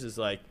couple of years is,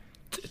 like...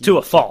 to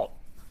a fault.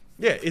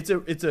 Yeah,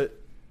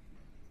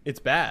 it's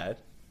bad,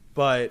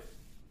 but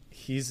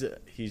he's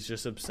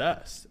just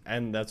obsessed.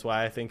 And that's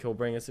why I think he'll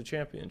bring us a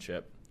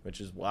championship, which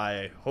is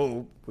why I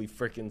hope we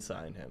freaking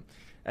sign him.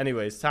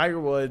 Anyways, Tiger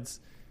Woods...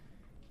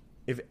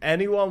 If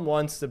anyone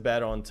wants to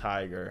bet on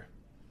Tiger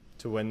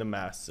to win the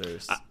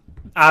Masters...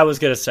 I was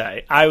going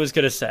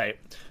to say,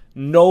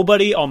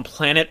 nobody on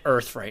planet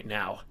Earth right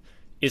now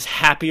is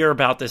happier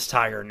about this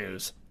Tiger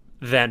news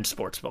than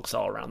sportsbooks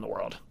all around the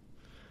world.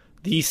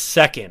 The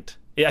second...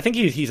 I think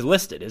he's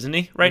listed, isn't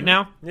he, right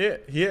now? Yeah,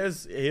 he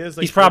is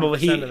like he's probably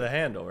 40% of the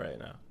handle right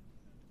now.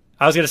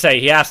 I was going to say,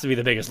 he has to be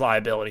the biggest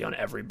liability on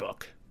every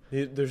book.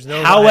 There's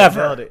no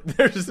liability.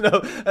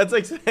 That's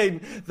like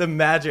saying the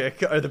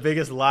Magic are the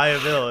biggest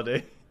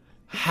liability.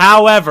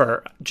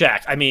 However,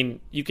 Jack, I mean,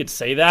 you could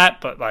say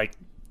that, but like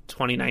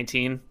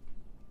 2019,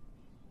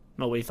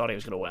 nobody thought he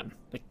was going to win.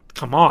 Like,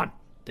 come on.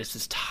 This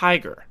is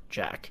Tiger,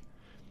 Jack.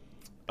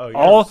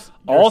 Oh,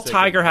 all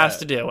Tiger has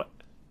to do.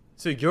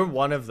 So you're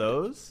one of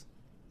those?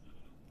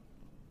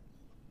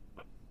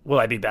 Will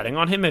I be betting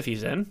on him if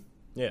he's in?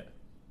 Yeah.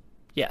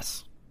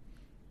 Yes.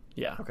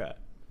 Yeah. Okay.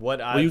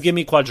 Will you give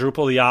me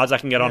quadruple the odds I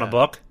can get on a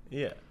book?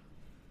 Yeah.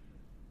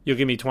 You'll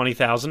give me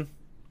 20,000?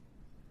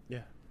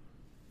 Yeah.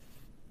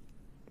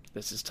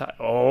 This is Tiger.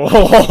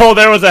 Oh,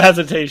 there was a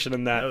hesitation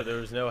in that. No,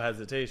 there was no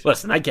hesitation.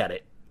 Listen, I get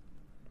it.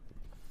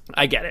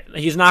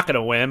 He's not going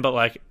to win, but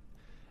like,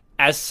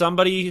 as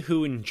somebody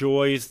who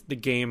enjoys the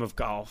game of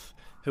golf,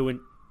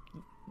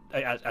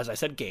 as I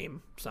said,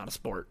 game. It's not a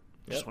sport.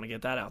 I just want to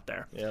get that out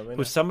there. Yeah,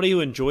 who's somebody who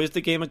enjoys the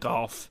game of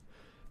golf,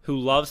 who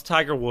loves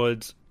Tiger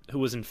Woods, who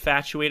was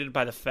infatuated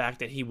by the fact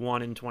that he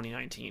won in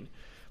 2019.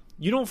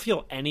 You don't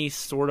feel any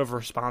sort of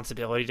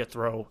responsibility to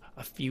throw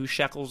a few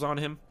shekels on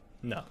him?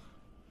 No.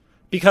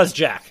 Because,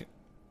 Jack,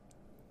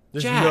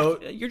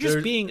 you're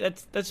just being...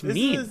 That's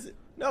mean. It's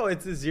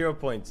a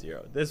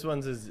 0.0. This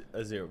one's a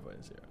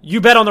 0.0.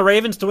 You bet on the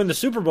Ravens to win the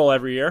Super Bowl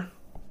every year.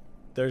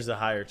 There's a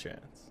higher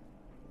chance.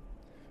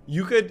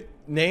 You could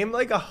name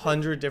like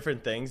 100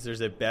 different things.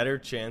 There's a better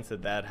chance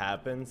that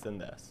happens than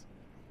this.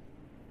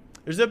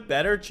 There's a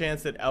better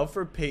chance that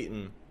Elfrid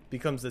Payton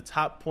becomes the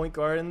top point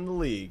guard in the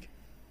league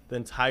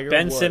than Tiger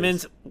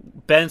Woods.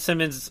 Ben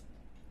Simmons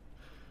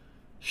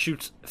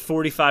shoots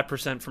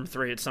 45% from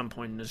three at some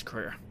point in his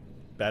career.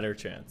 Better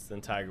chance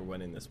than Tiger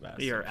winning this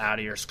Masters. You're out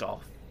of your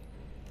skull.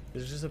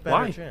 There's just a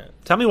better chance.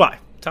 Tell me why.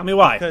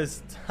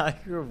 Because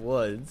Tiger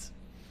Woods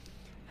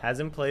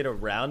hasn't played a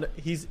round.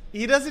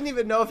 He doesn't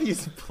even know if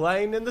he's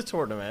playing in the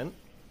tournament.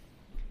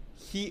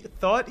 He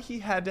thought he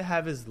had to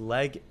have his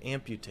leg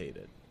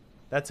amputated.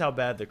 That's how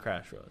bad the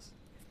crash was.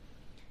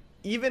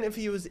 Even if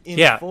he was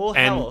in full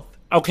health.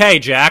 Okay,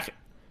 Jack,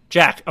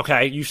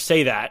 okay, you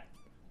say that,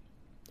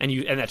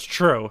 and that's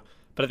true.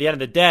 But at the end of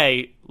the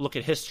day, look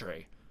at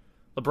history.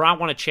 LeBron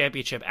won a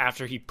championship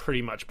after he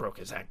pretty much broke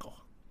his ankle.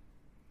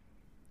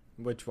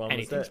 Which one was that?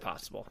 Anything's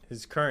possible.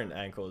 His current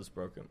ankle is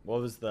broken. What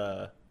was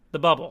the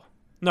bubble?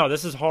 No,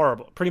 this is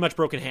horrible. Pretty much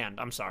broken hand.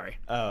 I'm sorry.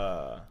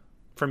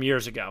 From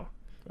years ago.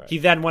 Right. He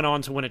then went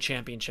on to win a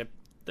championship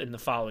in the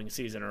following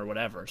season or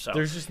whatever. So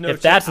there's just no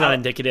if that's not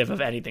indicative of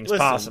anything's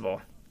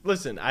possible.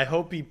 Listen, I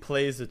hope he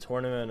plays the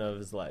tournament of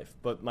his life.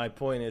 But my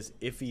point is,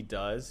 if he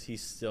does,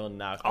 he's still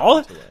not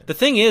going to win. The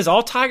thing is,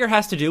 all Tiger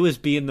has to do is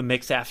be in the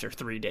mix after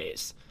 3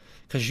 days.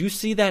 Because you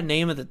see that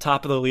name at the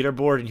top of the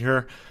leaderboard and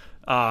you're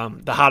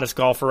the hottest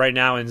golfer right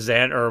now in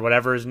Zan or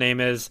whatever his name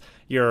is,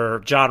 you're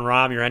John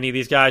Rahm, you're any of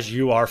these guys,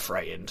 you are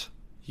frightened.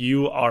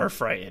 You are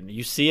frightened.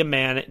 You see a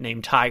man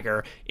named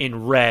Tiger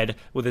in red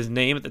with his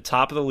name at the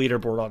top of the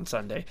leaderboard on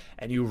Sunday,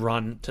 and you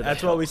run to the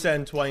That's hill. what we said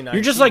in 2019.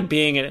 You're just like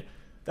being in it.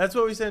 That's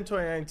what we said in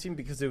 2019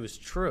 because it was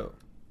true.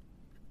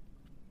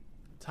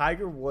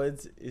 Tiger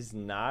Woods is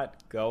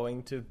not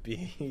going to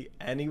be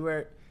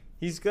anywhere.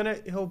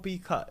 He'll be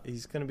cut.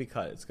 He's going to be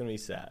cut. It's going to be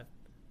sad.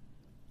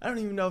 I don't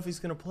even know if he's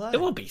going to play. It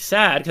won't be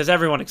sad because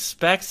everyone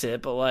expects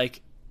it, but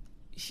like,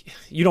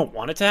 you don't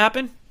want it to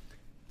happen?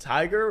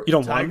 You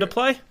don't want him to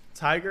play?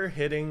 Tiger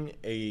hitting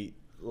an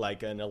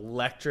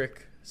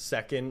electric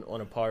second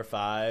on a par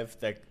 5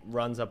 that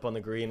runs up on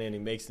the green and he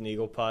makes an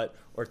eagle putt,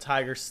 or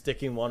Tiger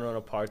sticking one on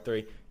a par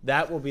 3,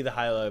 that will be the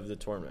highlight of the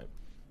tournament.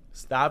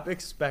 Stop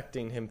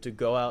expecting him to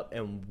go out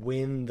and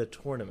win the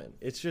tournament.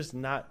 It's just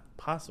not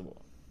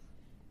possible.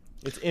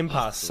 It's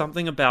impossible.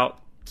 Something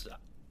about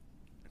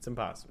it's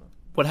impossible.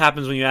 What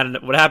happens when you add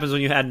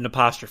an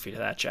apostrophe to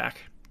that, Jack?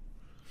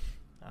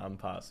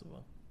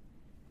 Impossible.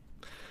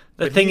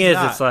 The thing is,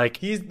 it's like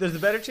there's a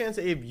better chance,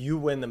 Abe, you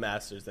win the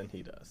Masters than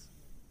he does.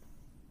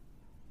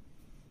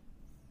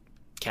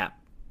 Cap.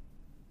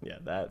 Yeah,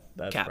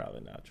 that's Cap.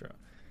 Probably not true.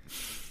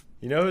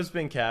 You know who's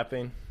been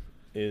capping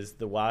is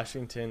the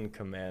Washington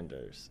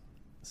Commanders.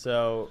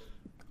 So,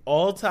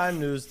 all-time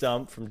news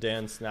dump from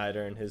Dan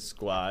Snyder and his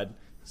squad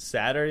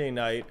Saturday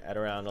night at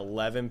around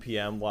 11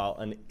 p.m. while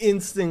an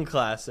instant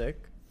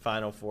classic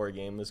Final Four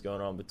game was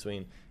going on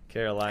between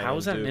Carolina and Duke. How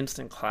is that an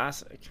instant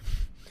classic?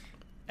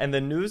 And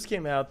the news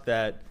came out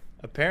that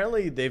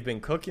apparently they've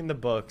been cooking the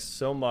books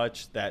so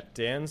much that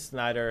Dan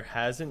Snyder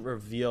hasn't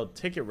revealed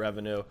ticket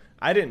revenue.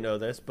 I didn't know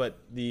this, but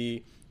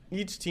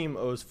each team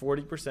owes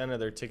 40% of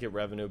their ticket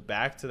revenue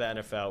back to the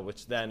NFL,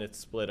 which then it's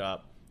split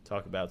up.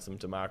 Talk about some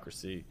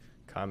democracy,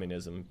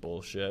 communism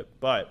bullshit.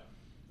 But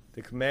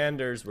the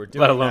Commanders were doing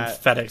Let alone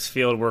that. FedEx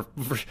Field, where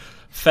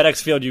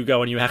FedEx Field you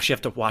go and you actually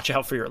have to watch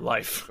out for your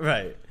life.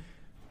 Right.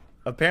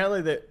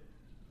 Apparently,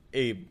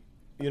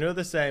 you know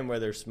the saying where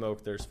there's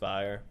smoke, there's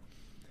fire?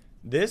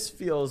 This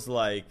feels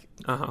like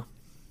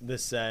the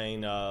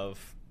saying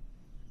of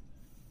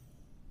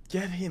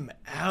get him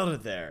out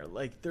of there.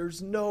 Like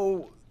there's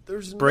no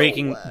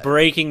breaking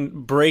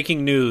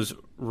news.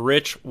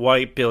 Rich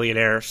white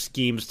billionaire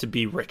schemes to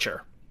be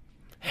richer.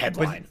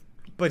 Headline.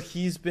 But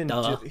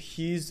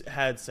he's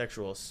had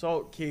sexual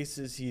assault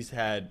cases.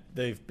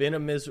 They've been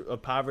a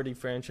poverty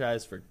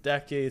franchise for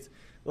decades.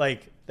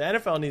 Like the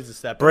NFL needs to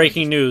step in.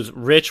 Breaking news.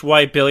 Rich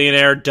white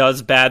billionaire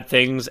does bad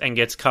things and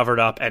gets covered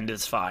up and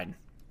is fine.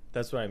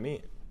 That's what I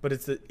mean. But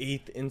it's the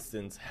 8th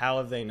instance. How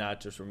have they not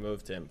just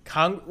removed him?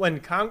 When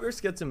Congress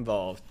gets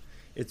involved,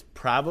 it's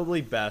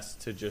probably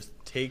best to just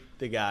take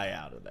the guy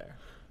out of there.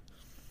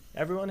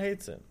 Everyone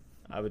hates him.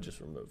 I would just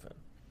remove him.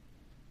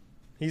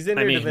 He's in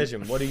your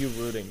division. What are you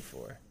rooting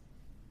for?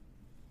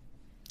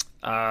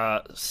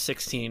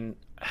 17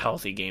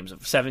 healthy games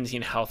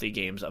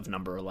of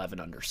number 11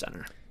 under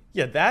center.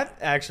 Yeah, that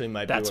actually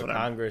might be what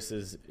Congress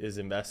is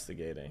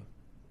investigating.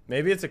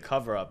 Maybe it's a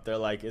cover-up. They're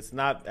like, it's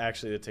not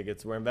actually the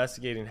tickets. We're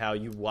investigating how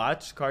you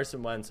watched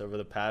Carson Wentz over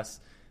the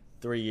past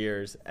 3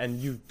 years, and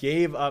you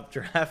gave up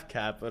draft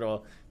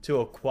capital to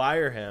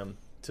acquire him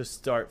to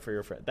start for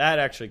your friend. That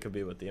actually could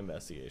be what the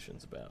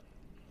investigation's about.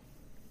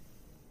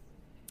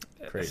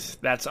 Crazy.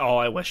 That's all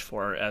I wish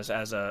for as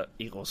a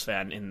Eagles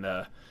fan in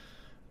the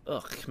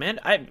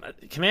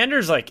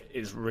Commanders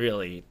is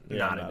really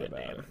not a good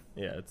name.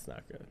 Yeah, it's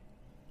not good.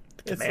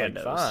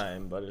 It's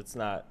fine, but it's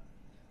not.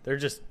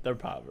 They're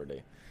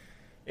poverty.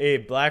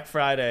 Black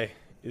Friday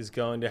is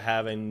going to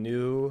have a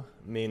new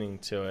meaning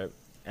to it,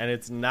 and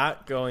it's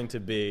not going to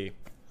be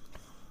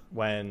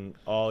when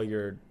all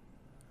your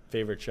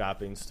favorite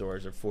shopping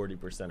stores are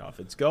 40%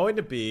 off. It's going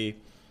to be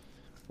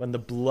when the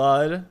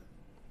blood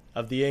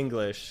of the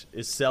English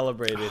is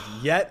celebrated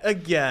yet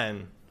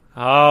again.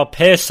 Oh,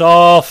 piss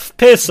off.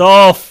 Piss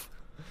off.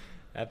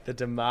 At the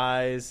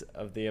demise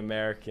of the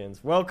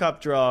Americans. World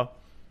Cup draw.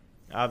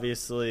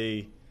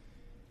 Obviously,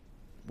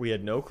 we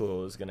had no clue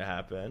what was going to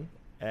happen.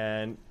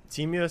 And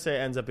Team USA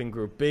ends up in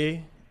Group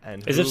B.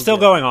 And is it still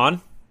going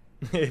on?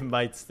 It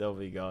might still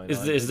be going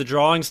on. Is the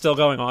drawing still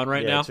going on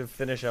right now? Yeah, it should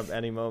finish up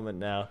any moment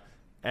now.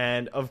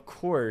 And, of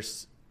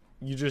course,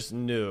 you just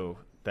knew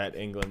that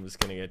England was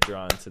going to get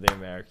drawn to the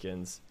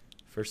Americans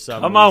for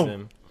some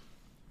reason.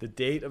 The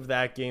date of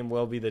that game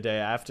will be the day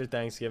after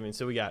Thanksgiving.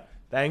 So we got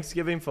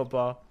Thanksgiving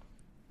football,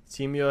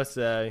 Team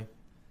USA,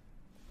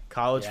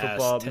 college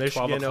football,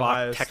 Michigan,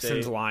 Ohio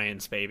Texans, State.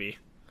 Lions, baby.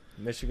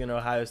 Michigan,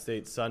 Ohio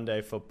State,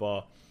 Sunday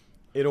football.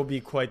 It'll be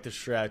quite the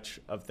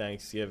stretch of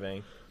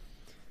Thanksgiving.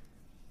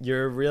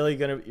 You're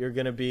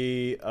gonna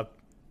be a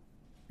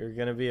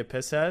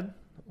pisshead?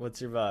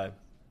 What's your vibe?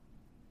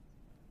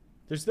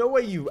 There's no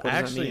way you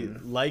actually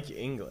like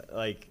England.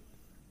 Like,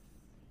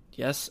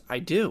 yes, I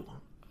do.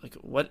 Like,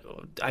 what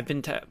I've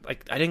been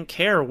I didn't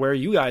care where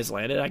you guys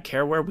landed. I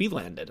care where we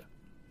landed.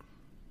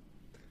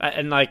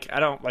 I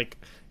don't like.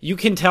 You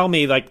can tell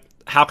me, like,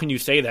 how can you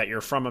say that? You're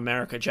from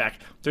America,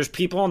 Jack. There's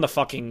people on the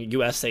fucking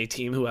USA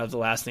team who have the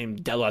last name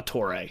De La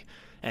Torre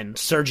and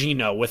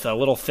Sergino with a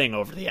little thing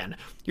over the end.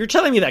 You're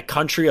telling me that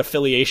country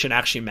affiliation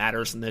actually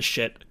matters in this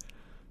shit?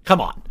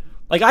 Come on.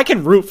 Like, I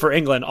can root for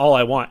England all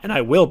I want, and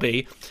I will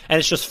be. And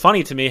it's just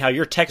funny to me how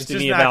you're texting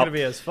me about gonna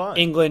be as fun.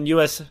 England,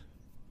 US.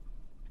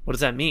 What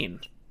does that mean?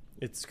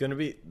 It's going to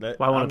be...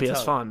 Why won't it be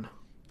as fun?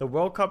 The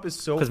World Cup is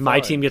so fun. Because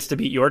my team gets to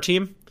beat your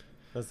team?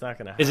 That's not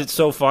going to happen. Is it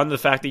so fun, the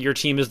fact that your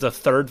team is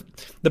the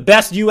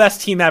best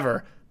U.S. team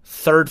ever,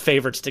 third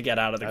favorites to get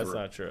out of the group? That's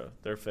not true.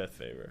 They're fifth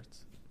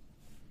favorites.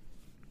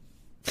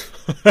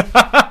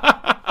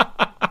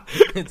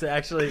 It's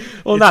actually...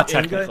 Well, not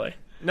technically.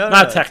 No,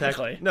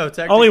 technically.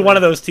 Technically. Only one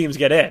of those teams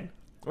get in.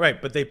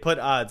 Right, but they put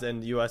odds,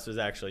 and the U.S. was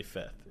actually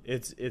fifth.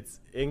 It's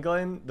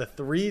England, the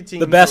three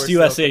teams... The best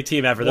USA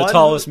team ever, the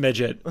tallest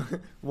midget.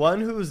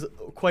 One who's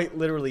quite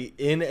literally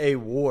in a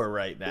war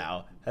right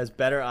now has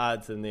better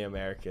odds than the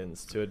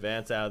Americans to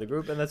advance out of the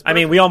group, and that's perfect. I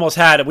mean, we almost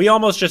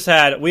just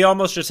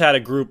had a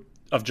group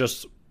of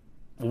just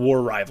war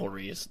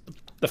rivalries.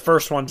 The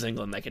first one's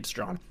England that gets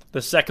drawn.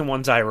 The second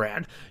one's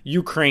Iran.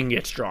 Ukraine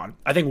gets drawn.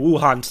 I think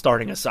Wuhan's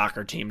starting a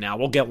soccer team now.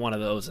 We'll get one of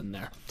those in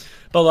there.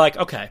 But, like,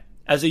 okay,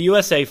 as a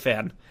USA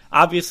fan,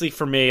 obviously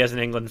for me as an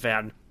England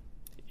fan,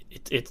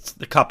 it's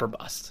the cup or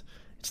bust.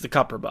 It's the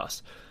cup or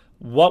bust.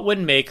 What would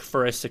make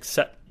for a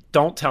success?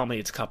 Don't tell me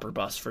it's cup or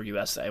bust for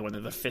USA when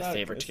they're the fifth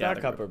favorite to get out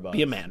of the group.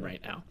 Be a man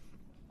right now.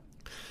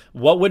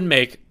 What would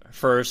make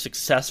for a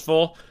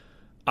successful,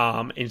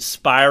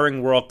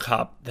 inspiring World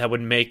Cup that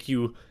would make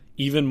you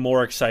even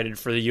more excited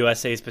for the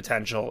USA's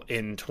potential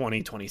in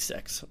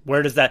 2026?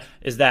 Where does that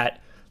 – is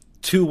that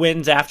 2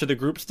 wins after the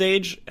group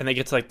stage and they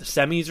get to, like, the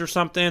semis or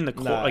something?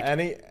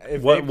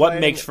 What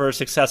makes for a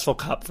successful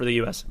cup for the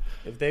U.S.?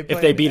 If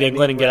they beat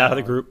England and get out of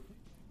the group?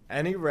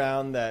 Any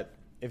round that –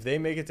 if they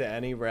make it to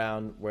any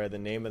round where the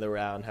name of the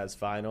round has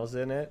finals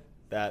in it,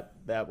 that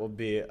will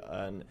be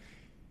a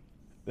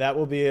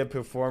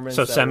performance.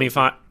 So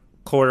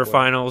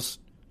quarterfinals,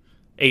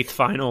 eighth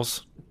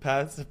finals.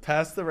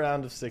 Past the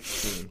round of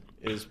 16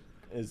 is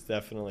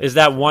definitely. Is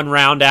that one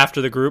round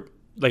after the group?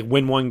 Like,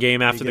 win one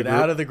game after the group? You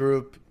get out of the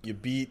group, you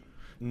beat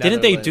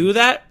Netherlands. Didn't they do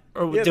that?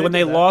 Or when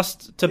they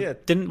lost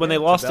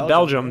to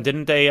Belgium,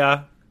 didn't they?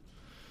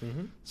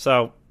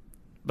 So,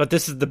 but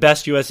this is the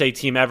best USA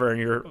team ever, and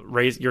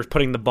you're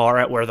putting the bar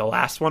at where the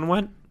last one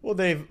went. Well,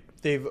 they've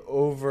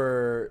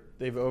over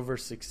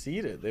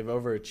succeeded. They've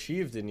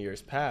overachieved in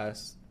years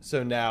past.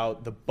 So now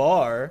the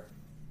bar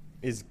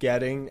is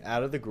getting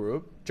out of the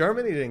group.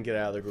 Germany didn't get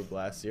out of the group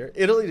last year.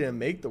 Italy didn't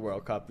make the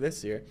World Cup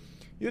this year.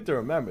 You have to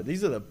remember,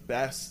 these are the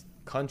best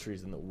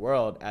countries in the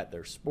world at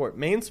their sport.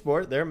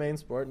 Their main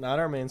sport, not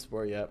our main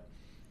sport yet.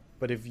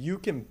 But if you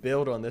can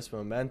build on this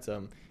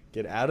momentum,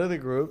 get out of the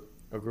group,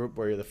 a group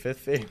where you're the fifth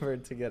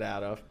favorite to get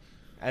out of,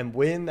 and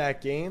win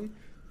that game,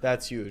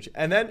 that's huge.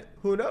 And then,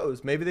 who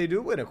knows, maybe they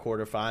do win a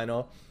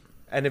quarterfinal.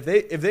 And if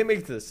they make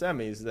it to the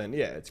semis, then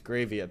yeah, it's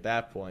gravy at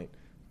that point.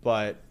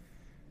 But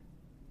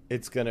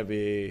it's going to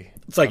be...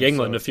 It's like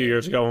England a few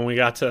years ago when we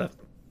got to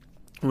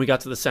the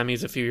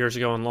semis a few years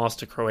ago and lost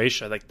to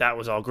Croatia. Like, that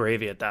was all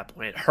gravy at that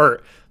point. It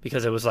hurt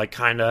because it was like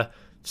kind of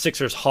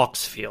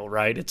Sixers-Hawks feel,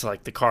 right? It's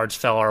like the cards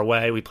fell our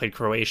way. We played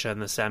Croatia in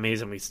the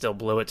semis and we still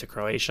blew it to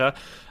Croatia.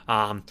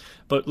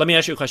 But let me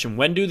ask you a question.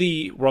 When do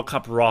the World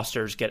Cup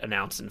rosters get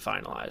announced and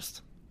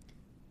finalized?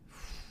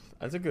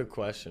 That's a good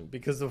question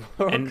because the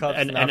World Cup's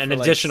and not an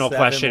for additional like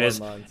question is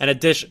months.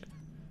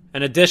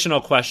 An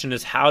additional question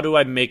is, how do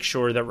I make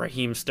sure that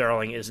Raheem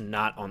Sterling is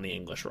not on the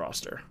English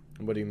roster?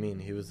 What do you mean?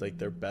 He was like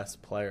their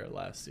best player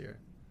last year.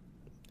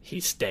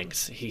 He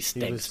stinks. He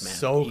stinks, man.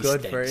 So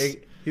good for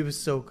he was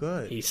so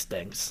good. He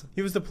stinks.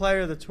 He was the player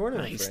of the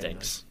tournament. No, he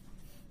stinks.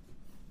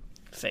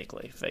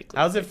 Fakely.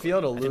 How's it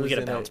feel to lose? I think we get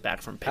a bounce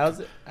back from pick.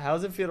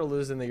 How's it feel to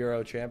lose in the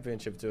Euro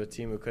Championship to a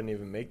team who couldn't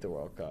even make the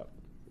World Cup?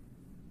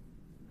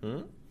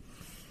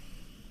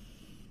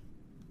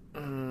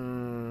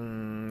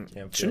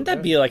 Shouldn't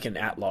that be like an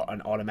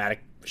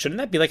automatic? Shouldn't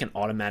that be like an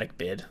automatic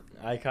bid?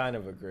 I kind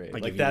of agree.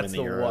 Like that's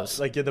the one.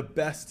 Like, you're the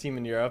best team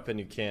in Europe and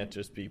you can't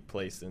just be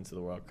placed into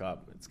the World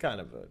Cup. It's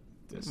kind of a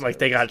disservice. Like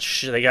they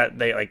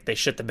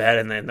shit the bed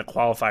and then the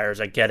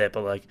qualifiers. I get it,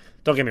 but like,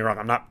 don't get me wrong.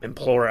 I'm not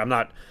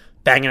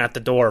banging at the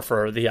door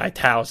for the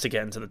Itals to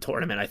get into the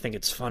tournament. I think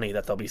it's funny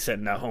that they'll be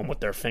sitting at home with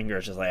their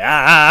fingers just like,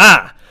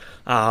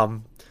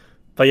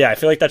 But yeah, I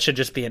feel like that should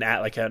just be an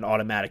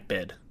automatic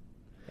bid.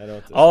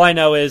 All I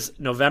know is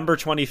November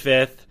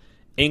 25th,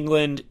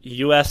 England,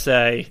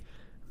 USA.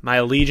 My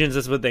allegiance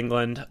is with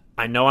England.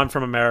 I know I'm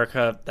from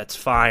America. That's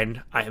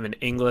fine. I am an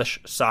English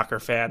soccer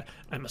fan.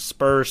 I'm a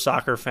Spurs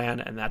soccer fan,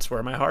 and that's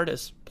where my heart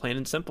is. Plain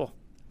and simple.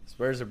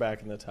 Spurs are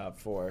back in the top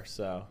 4,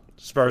 so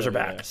Spurs are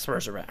back.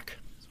 Spurs are back.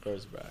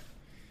 Spurs are back.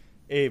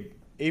 Abe,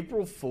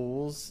 April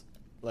Fools,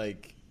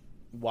 like,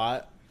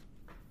 what?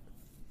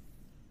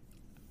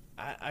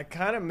 I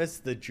kind of miss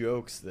the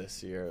jokes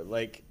this year.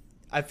 Like,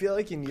 I feel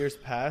like in years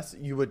past,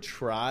 you would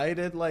try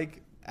to,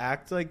 like,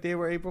 act like they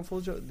were April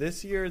Fool's jokes.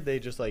 This year, they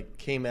just, like,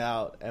 came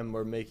out and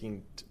were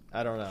making,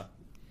 I don't know.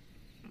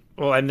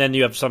 Well, and then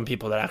you have some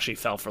people that actually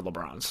fell for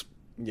LeBron's.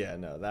 Yeah,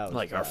 no, that was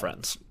like bad. Our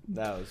friends.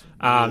 That was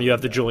really you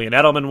have the bad. Julian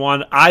Edelman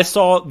one. I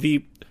saw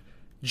the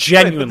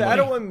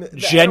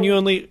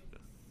genuinely,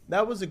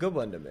 that was a good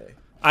one to me.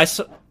 I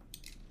saw.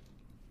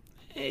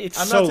 It's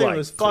I'm so not saying like, it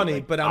was funny,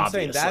 like, but I'm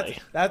obviously. saying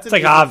that's it's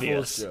like April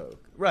obvious Fool's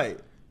joke, right?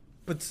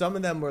 But some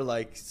of them were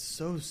like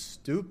so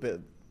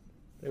stupid;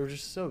 they were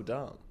just so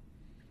dumb.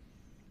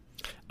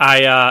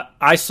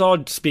 I saw.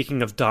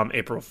 Speaking of dumb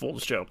April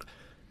Fool's joke,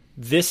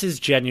 this is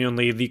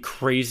genuinely the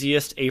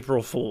craziest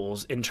April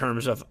Fool's in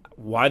terms of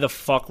why the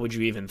fuck would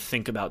you even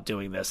think about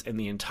doing this in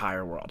the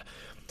entire world.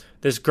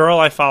 This girl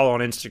I follow on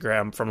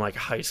Instagram from like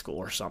high school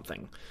or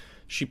something,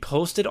 she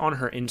posted on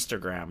her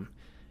Instagram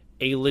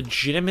a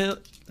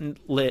legitimate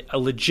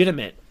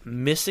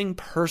missing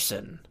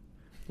person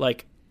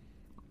like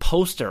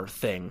poster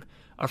thing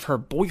of her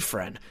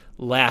boyfriend,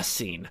 last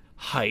seen,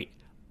 height,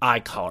 eye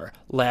color,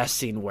 last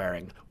seen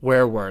wearing,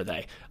 where were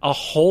they? A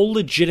whole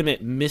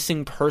legitimate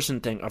missing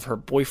person thing of her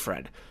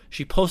boyfriend.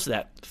 She posted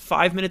that.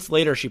 5 minutes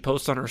later, she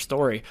posts on her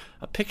story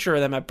a picture of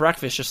them at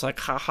breakfast, just like,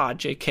 haha,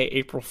 JK,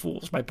 April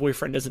Fools, my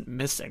boyfriend isn't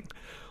missing.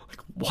 Like,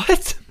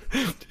 what?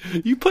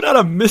 You put out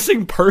a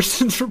missing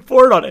persons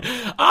report on it.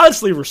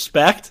 Honestly,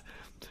 respect.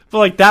 But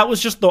like that was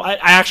just I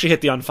actually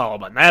hit the unfollow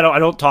button. I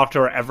don't talk to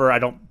her ever. I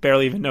don't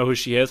barely even know who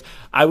she is.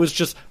 I was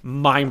just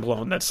mind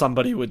blown that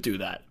somebody would do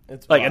that.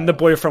 It's like, wild. and the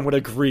boyfriend would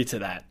agree to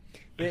that.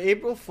 The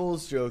April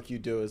Fool's joke you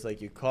do is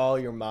like you call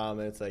your mom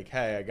and it's like,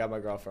 "Hey, I got my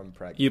girlfriend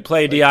pregnant." You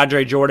play like,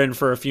 DeAndre Jordan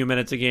for a few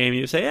minutes a game.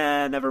 You say,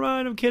 never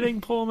mind, I'm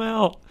kidding, pull him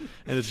out.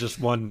 And it's just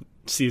one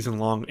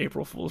season-long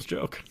April Fool's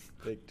joke.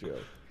 Big joke.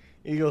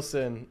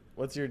 Eagleson,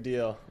 what's your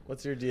deal?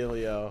 What's your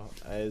dealio?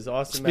 Is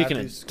Austin Speaking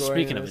Matthews of-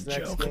 scoring speaking in of his a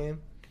next joke.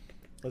 game?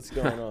 What's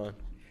going on?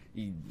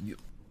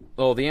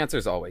 Well, the answer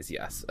is always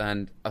yes.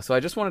 And so I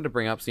just wanted to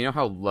bring up, so you know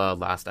how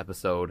last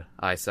episode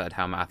I said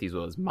how Matthews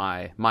was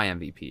my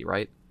MVP,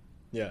 right?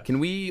 Yeah. Can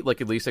we like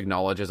at least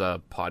acknowledge as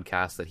a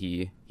podcast that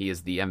he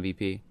is the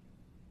MVP?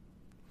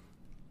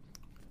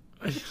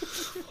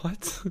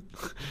 What?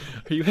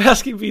 Are you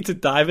asking me to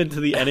dive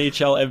into the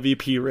NHL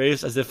MVP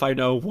race as if I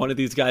know one of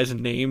these guys'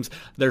 names,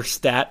 their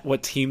stat,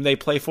 what team they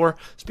play for?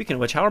 Speaking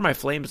of which, how are my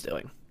Flames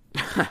doing?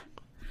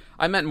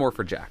 I meant more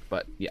for Jack,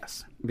 but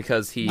yes,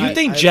 because he. You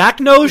think Jack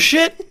knows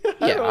shit?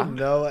 I Yeah. don't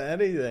know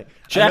anything.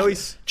 I know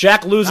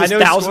Jack loses I know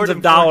he thousands scored of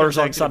in 4 dollars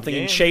on consecutive something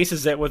and games.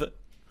 chases it with.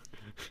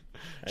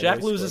 Jack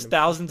he loses scored in-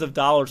 thousands of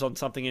dollars on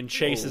something and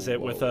chases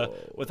it with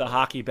a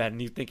hockey bet, and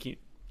you think he.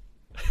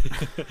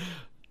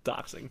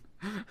 Doxing.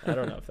 I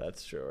don't know if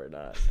that's true or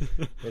not.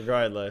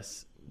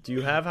 Regardless, do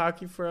you have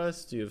hockey for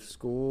us? Do you have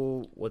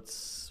school? What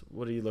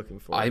are you looking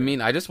for? I mean,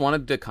 I just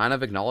wanted to kind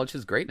of acknowledge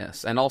his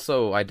greatness, and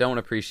also I don't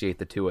appreciate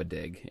the Tua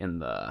dig in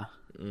the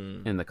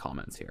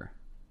comments here.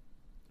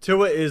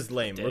 Tua is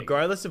lame.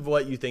 Regardless of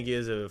what you think he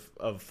is of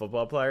a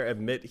football player,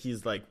 admit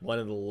he's like one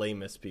of the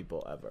lamest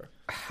people ever.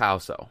 How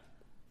so?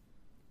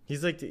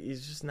 He's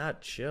just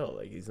not chill.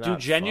 Like he's not. Do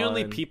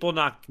genuinely fun. people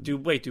not do?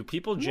 Wait, do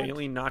people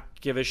genuinely not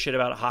give a shit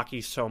about hockey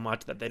so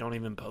much that they don't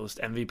even post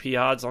MVP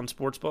odds on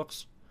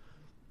sportsbooks,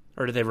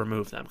 or do they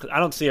remove them? Because I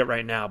don't see it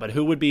right now. But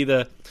who would be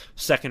the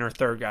second or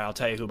third guy? I'll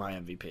tell you who my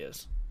MVP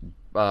is.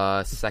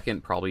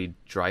 Second, probably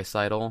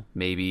Draisaitl,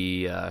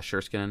 maybe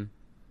Sherskinen,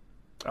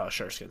 Oh,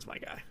 Sherskins my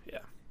guy. Yeah.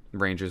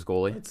 Rangers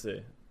goalie. Let's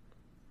see.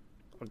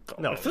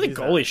 No, I feel like he's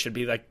goalie not. should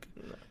be like.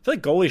 I feel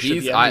like goalie should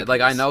He's be. I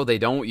MVPs. know they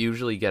don't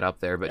usually get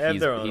up there, but They have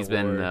their own he's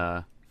been. award.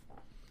 All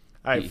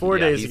right, he- 4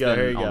 yeah, days he's ago. been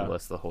Here you on go. the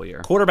list the whole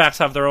year. Quarterbacks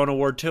have their own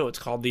award too. It's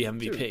called the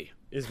MVP.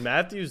 Is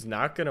Matthews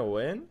not gonna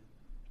win?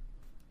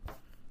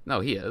 No,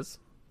 he is.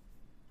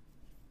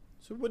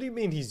 So what do you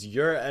mean he's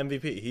your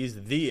MVP?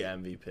 He's the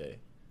MVP.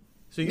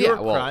 So Yeah,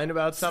 you're well, crying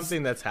about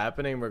something that's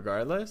happening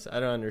regardless? I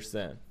don't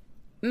understand.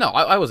 No,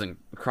 I wasn't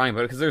crying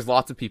about it because there's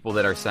lots of people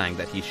that are saying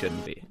that he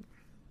shouldn't be.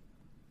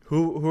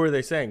 Who are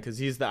they saying? Because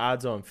he's the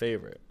odds-on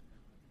favorite.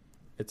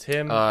 It's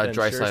him. then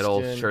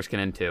Draisaitl,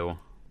 Sherskinen too.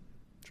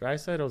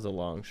 Draisaitl's a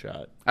long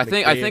shot. I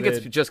think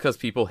it's McDavid. just because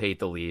people hate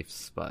the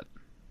Leafs, but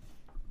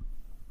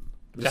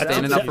That's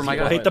standing up for my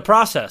People guy. hate the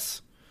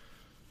process.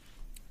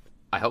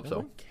 I hope No so.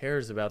 one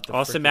cares about the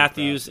Austin freaking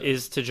Matthews process.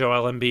 is to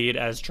Joel Embiid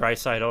as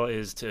Draisaitl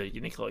is to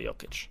Nikola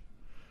Jokic.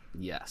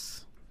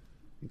 Yes.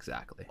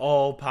 Exactly.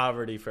 all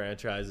poverty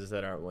franchises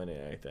that aren't winning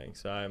anything.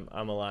 So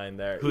I'm aligned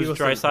there. Who's Eagles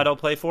Draisaitl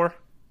play for?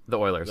 The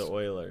Oilers. The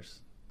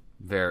Oilers.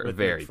 Very, with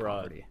very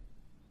McFraud. poverty.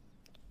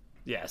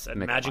 Yes,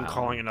 and imagine McFarland.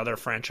 calling another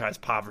franchise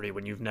poverty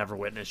when you've never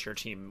witnessed your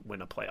team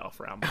win a playoff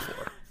round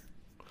before.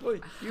 Well,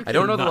 you I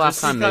don't know the cannot-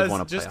 last time they've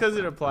won a Just playoff because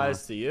it round.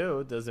 applies to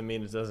you doesn't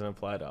mean it doesn't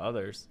apply to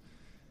others.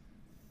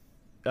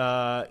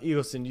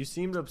 Eagleson, you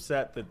seemed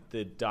upset that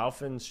the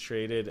Dolphins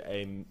traded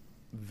a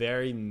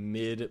very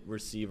mid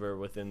receiver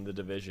within the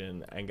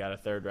division and got a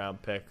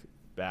 3rd-round pick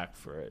back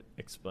for it.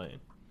 Explain.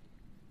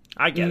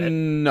 I get it.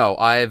 No,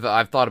 I've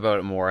thought about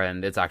it more,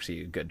 and it's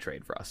actually a good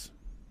trade for us.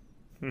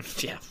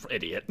 Yeah,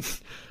 idiot.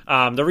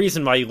 The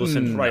reason why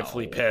Eagleson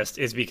rightfully pissed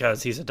is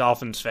because he's a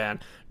Dolphins fan.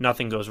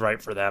 Nothing goes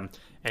right for them,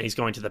 and he's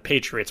going to the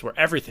Patriots where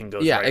everything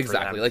goes right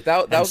exactly. for them. Like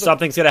that And was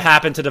something's going to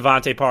happen to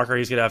Devontae Parker.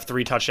 He's going to have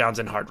 3 touchdowns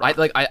in Hard Rock.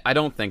 I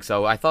don't think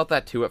so. I thought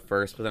that too at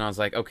first, but then I was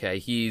like, okay,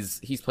 he's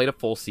played a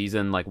full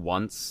season like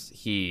once.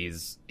 He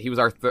was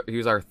our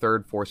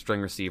 3rd, 4th string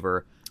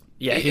receiver.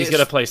 Yeah, he's going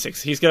to play 6.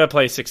 He's going to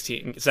play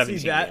 16, 17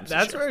 See, games.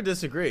 that's where I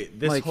disagree.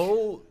 This Like,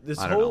 whole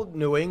I don't know.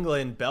 New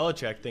England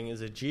Belichick thing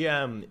as a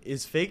GM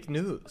is fake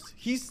news.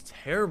 He's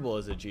terrible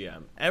as a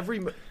GM.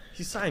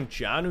 He signed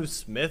Jonnu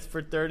Smith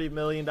for $30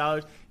 million.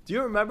 Do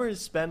you remember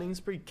his spending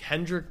spree?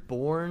 Kendrick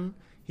Bourne.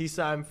 He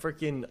signed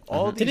freaking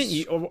all these. Didn't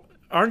you?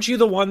 Aren't you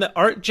the one that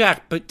aren't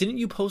Jack? But didn't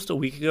you post a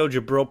week ago?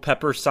 Jabril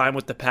Pepper signed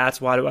with the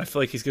Pats. Why do I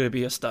feel like he's going to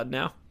be a stud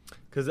now?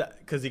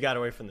 Because he got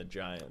away from the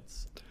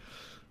Giants,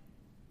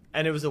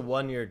 and it was a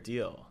 1-year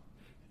deal.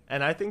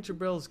 And I think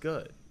Jabril's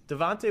good.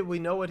 Devontae, we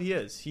know what he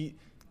is.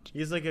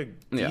 He's like a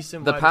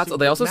decent. The wide Pats. receiver.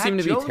 They also Mac seem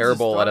to be Jones is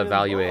terrible at throwing the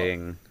ball.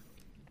 evaluating.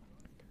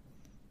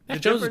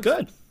 Mac Jones is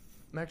good.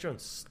 Mac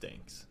Jones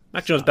stinks.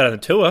 Mac Jones better than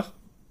Tua.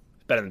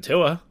 Better than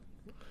Tua.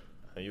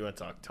 You want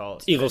to talk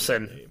tallest?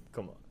 Eagleson.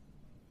 Come on.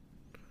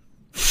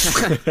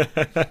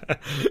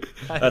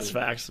 That's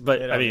facts.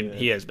 But It I mean, don't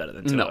he is better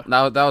than Tua.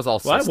 No, that was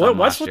also What's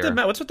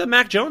with the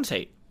Mac Jones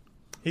hate?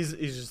 He's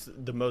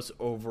just the most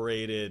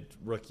overrated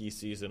rookie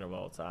season of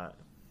all time.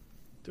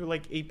 Threw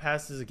like 8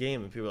 passes a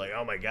game, and people are like,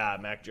 "Oh my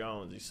God, Mac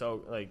Jones! He's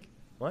so like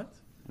what?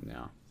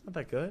 Yeah. It's not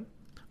that good."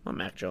 I'm a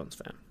Mac Jones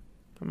fan.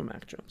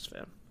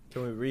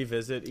 Can we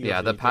revisit? Eagles,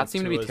 Yeah, do the you Pats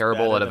think seem to be Tua's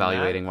terrible better at than Mac?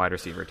 evaluating wide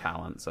receiver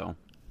talent. So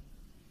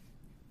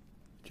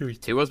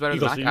Tua's better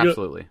Eagles, than Mac,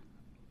 absolutely.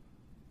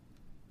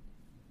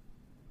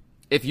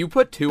 If you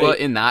put Tua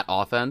in that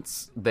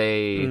offense,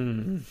 they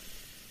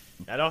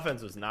That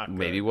offense was not good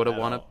maybe would have at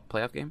won a all.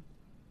 playoff game.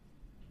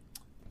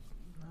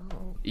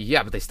 No.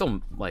 Yeah, but they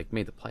still like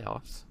made the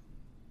playoffs.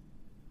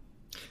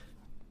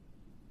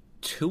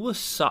 Tua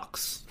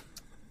sucks.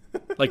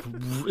 Like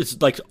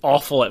it's like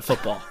awful at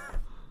football.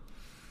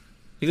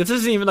 Like, this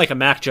isn't even like a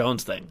Mac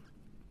Jones thing.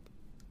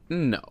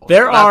 No,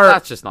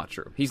 that's just not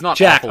true. He's not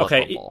Jack. awful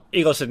Okay, at football.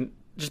 Eagleson,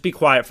 just be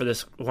quiet for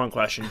this one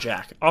question,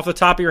 Jack. Off the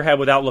top of your head,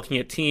 without looking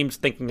at teams,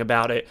 thinking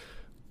about it,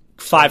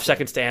 5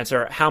 seconds to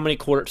answer. How many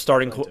 22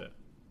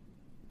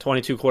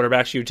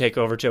 quarterbacks you take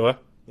over Tua?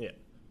 Yeah.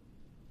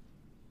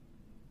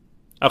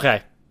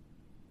 Okay.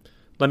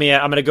 I'm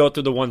going to go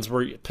through the ones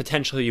where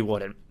potentially you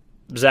wouldn't.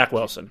 Zach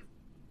Wilson.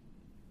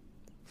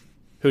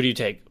 Who do you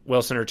take,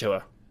 Wilson or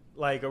Tua?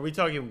 Like, are we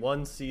talking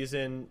one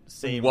season,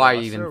 same Why are you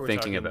roster, even or we're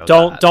thinking talking- about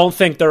that? Don't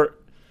think they're.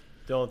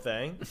 Don't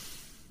think.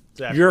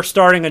 Zach, You're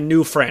starting a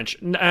new franchise.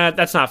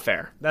 That's not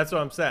fair. That's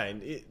what I'm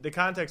saying. The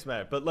context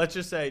matters, but let's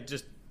just say,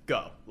 just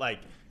go. Like,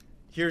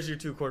 here's your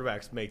 2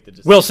 quarterbacks. Make the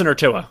decision. Wilson or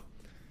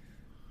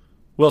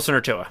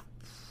Tua.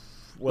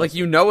 Like,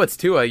 you know it's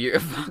Tua. You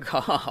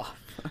fuck off.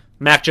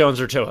 Mac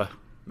Jones or Tua.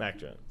 Mac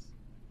Jones.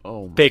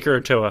 Oh, my Baker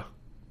or Tua.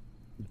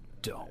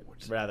 don't.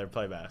 Rather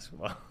play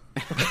basketball.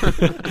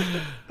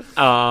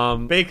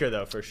 Um, Baker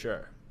though, for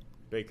sure.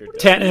 Baker.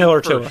 does. Tannehill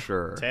or For Tua.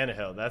 sure.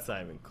 Tannehill. That's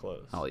not even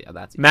close. Oh yeah,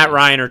 that's Matt easy.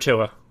 Ryan or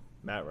Tua.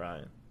 Matt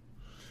Ryan.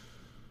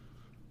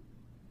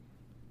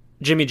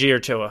 Jimmy G or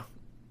Tua.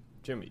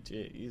 Jimmy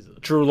G. Easily.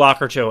 Drew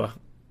Lock or Tua.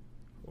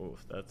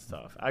 Oof, that's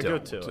tough. I go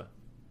Don't. Tua.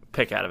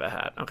 Pick out of a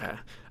hat. Okay.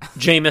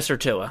 Jameis or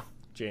Tua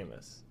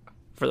Jameis.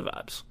 for the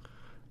vibes.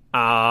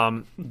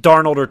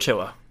 Darnold or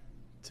Tua.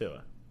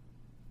 Tua.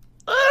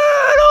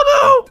 I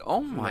don't know.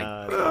 Oh my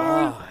Nah,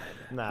 god.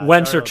 Nah,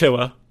 Wentz or Darnold-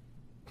 Tua.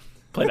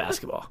 Play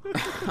basketball.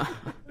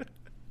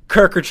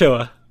 Kirk or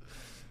Tua.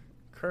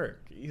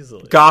 Kirk.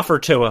 Easily. Goff or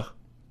Tua.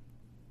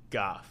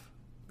 Goff.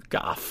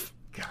 Goff.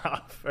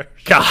 Goff. For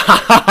sure.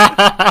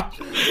 Goff.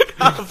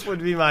 Goff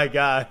would be my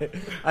guy.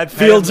 I'd pay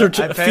Fields him- or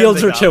Tua- I'd pay him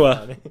Fields the or Goff Tua?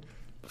 money.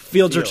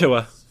 Fields or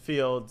Tua.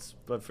 Fields,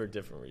 but for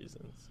different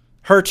reasons.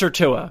 Hurts or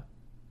Tua.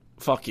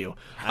 Fuck you.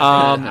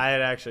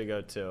 I'd actually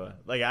go Tua.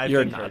 Like I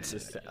You're think nuts.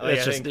 Hurts is. Like,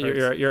 It's I just think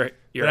Hurts, you're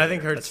but a I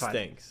think hater. Hurts That's fine.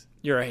 stinks.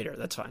 You're a hater.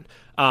 That's fine.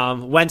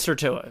 Wentz or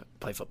Tua.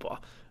 Play football.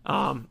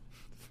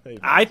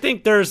 I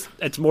think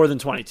it's more than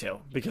 22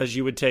 because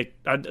you would take.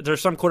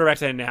 There's some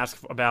quarterbacks I didn't ask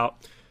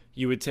about.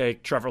 You would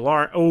take Trevor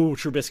Lawrence. Oh,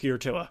 Trubisky or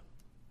Tua.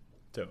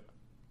 Tua.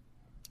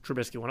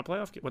 Trubisky won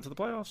went to the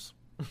playoffs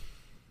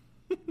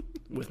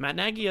with Matt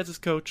Nagy as his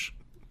coach.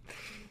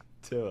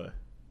 Tua.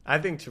 I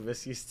think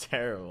Trubisky's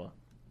terrible.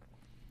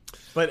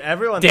 But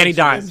everyone Danny thinks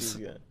Dimes. Trubisky's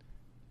good.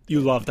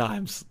 You love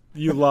Dimes.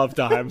 You love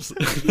Dimes.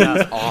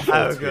 That's awful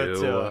I would too.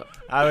 go too.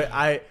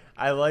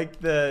 I like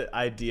the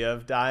idea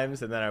of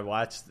Dimes, and then I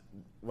watched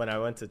when I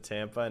went to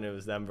Tampa and it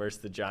was them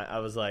versus the Giants. I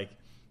was like,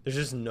 there's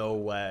just no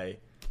way.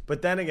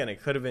 But then again,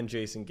 it could have been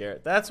Jason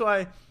Garrett. That's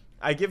why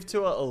I give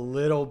Tua a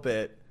little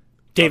bit.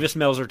 Davis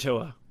Mills or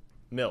Tua?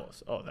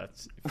 Mills. Oh,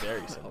 that's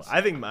very simple.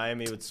 I think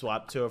Miami would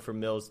swap Tua for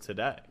Mills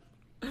today.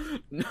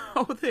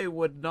 No, they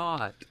would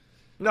not.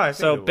 No, I think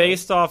So they would.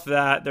 based off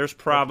that, there's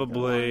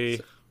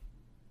probably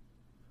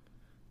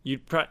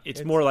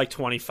it's more like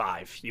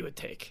 25 you would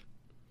take.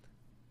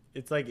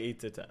 It's like 8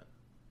 to 10.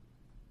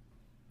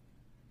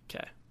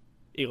 Okay.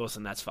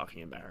 Eagleson, that's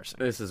fucking embarrassing.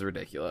 This is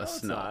ridiculous.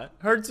 It's not.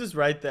 Hurts is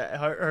right there.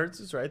 Hurts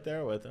is right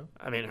there with him.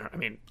 I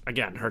mean,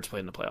 again, Hurts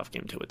played in the playoff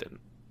game too. It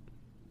didn't.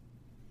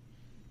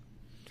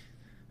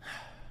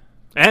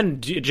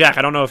 And Jack,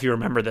 I don't know if you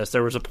remember this.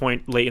 There was a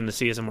point late in the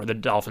season where the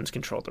Dolphins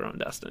controlled their own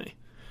destiny.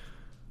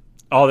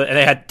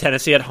 They had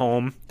Tennessee at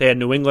home. They had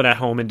New England at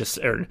home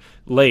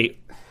late.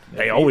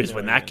 They always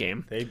win that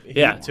game.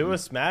 Tua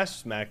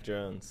smashed Mac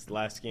Jones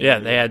last game. Yeah,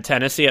 they had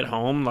Tennessee at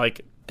home.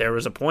 Like, there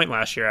was a point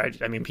last year.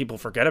 I mean, people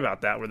forget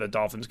about that where the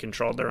Dolphins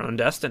controlled their own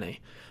destiny.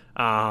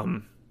 Yeah.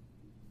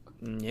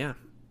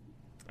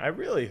 I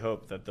really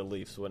hope that the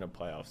Leafs win a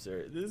playoff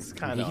series. This is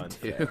kind of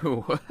unfair.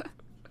 Too.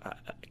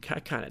 I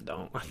kind of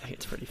don't. I think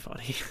it's pretty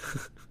funny.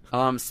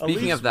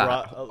 Speaking of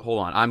that, hold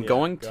on. I'm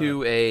going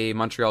to a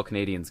Montreal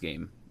Canadiens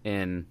game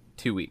in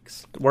 2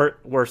 weeks.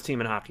 Worst team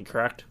in hockey,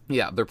 correct?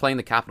 Yeah, they're playing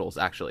the Capitals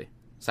actually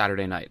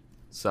Saturday night.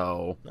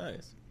 So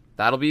nice.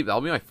 That'll be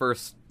my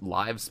first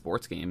live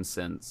sports game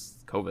since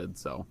COVID.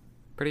 So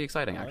pretty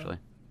exciting actually.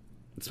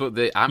 It's what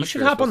the You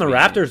should hop on the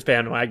Raptors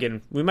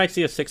bandwagon. We might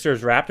see a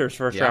Sixers Raptors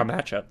first round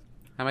matchup.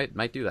 I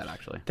might do that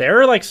actually. There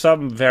are like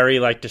some very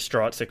like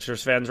distraught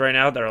Sixers fans right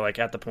now that are like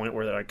at the point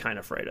where they're like kind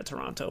of afraid of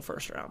Toronto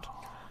first round.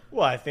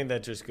 Well, I think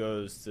that just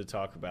goes to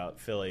talk about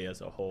Philly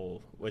as a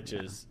whole, which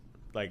is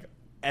like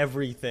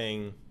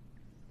everything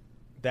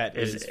that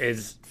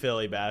is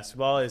Philly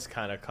basketball is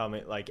kind of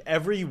coming. Like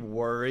every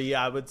worry,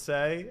 I would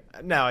say.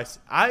 Now,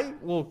 I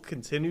will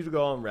continue to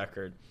go on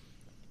record.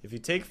 If you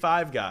take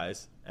 5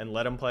 guys and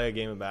let them play a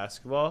game of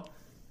basketball,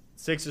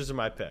 Sixers are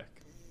my pick.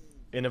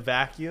 In a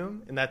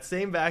vacuum, in that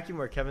same vacuum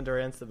where Kevin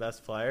Durant's the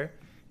best player,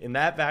 in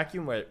that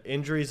vacuum where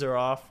injuries are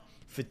off,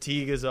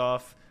 fatigue is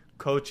off,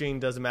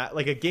 coaching doesn't matter.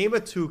 Like a game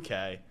of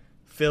 2K,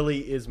 Philly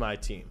is my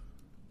team.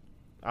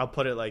 I'll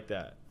put it like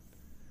that.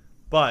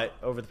 But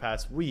over the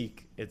past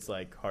week, it's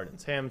like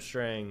Harden's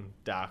hamstring,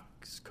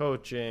 Doc's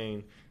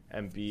coaching,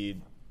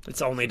 Embiid.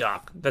 It's only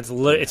Doc. It's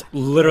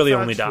literally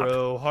only Doc.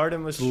 True.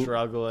 Harden was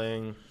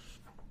struggling.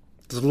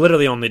 It's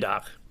literally only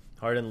Doc.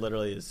 Harden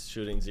literally is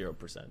shooting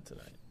 0%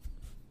 tonight.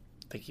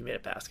 I think he made a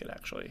basket,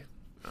 actually.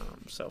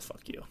 So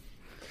fuck you.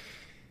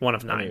 1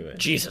 of 9. Anyway.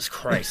 Jesus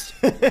Christ.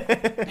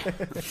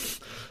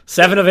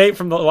 7 of 8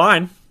 from the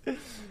line.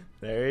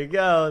 There you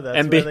go.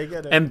 That's where they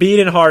get it.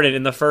 Embiid and Harden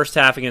in the first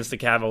half against the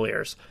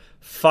Cavaliers.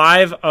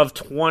 5 of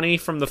 20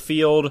 from the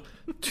field,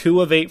 2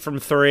 of 8 from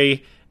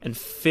 3, and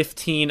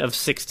 15 of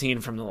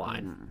 16 from the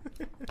line.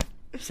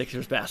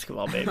 Sixers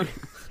basketball, baby.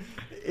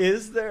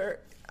 Is there...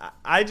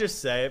 I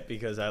just say it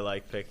because I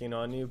like picking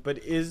on you, but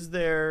is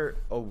there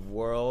a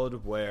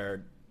world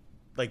where,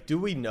 like, do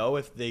we know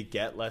if they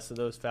get less of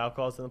those foul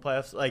calls in the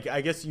playoffs? Like,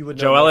 I guess you would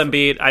know. Joel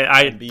Embiid,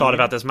 I thought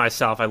about this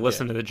myself. I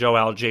listened to the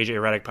Joel JJ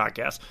Redick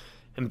podcast.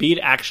 Embiid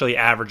actually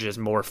averages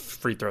more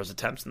free throws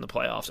attempts in the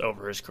playoffs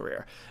over his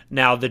career.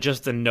 Now,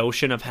 the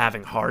notion of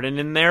having Harden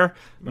in there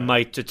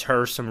might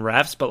deter some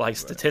refs, but, like,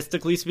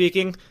 statistically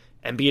speaking,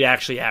 Embiid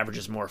actually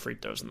averages more free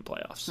throws in the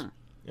playoffs.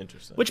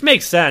 Interesting. Which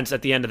makes sense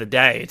at the end of the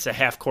day. It's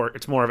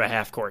it's more of a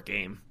half-court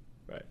game.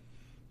 Right.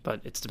 But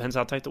it depends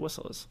how tight the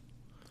whistle is.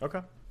 Okay.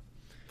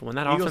 But when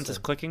that offense is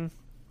clicking...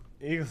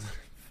 Eagles,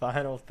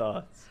 final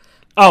thoughts.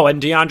 Oh,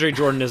 and DeAndre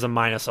Jordan is a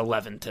minus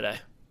 11 today.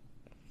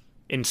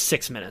 In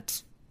 6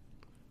 minutes.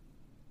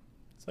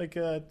 It's like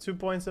 2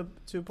 points a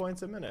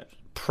minute.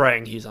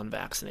 Praying he's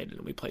unvaccinated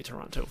and we play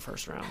Toronto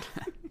first round.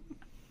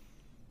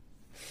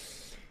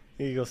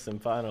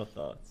 Eagleson, final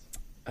thoughts.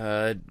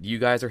 You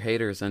guys are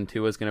haters, and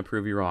Tua's going to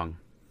prove you wrong.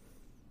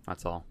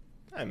 That's all.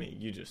 I mean,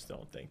 you just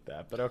don't think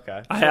that, but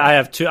okay. I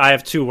have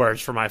two words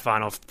for my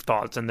final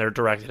thoughts, and they're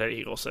directed at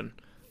Eagleson.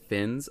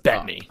 Fins Bet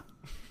up. me.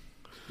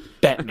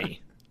 Bet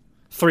me.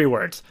 3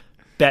 words.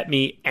 Bet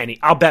me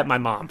I'll bet my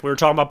mom. We were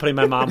talking about putting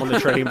my mom on the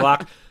trading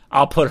block.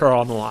 I'll put her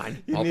on the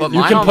line. I'll put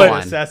mine on the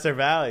line. Assessor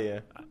value.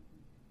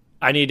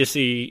 I need to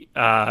see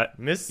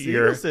Miss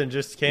Eagleson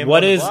just came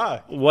on the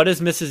block. What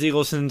is Mrs.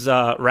 Eagleson's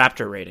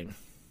Raptor rating?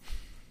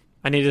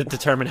 I need to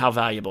determine how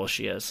valuable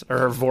she is, or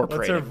her VORP What's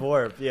rating. her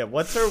VORP? Yeah,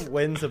 what's her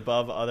wins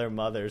above other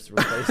mothers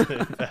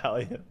replacement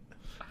value?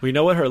 We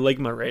know what her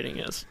Ligma rating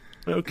is.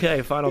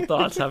 Okay, final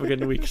thoughts. Have a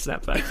good week,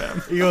 Snapback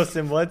fam.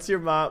 Eagleson, what's your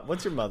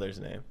mother's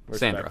name?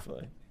 Sandra.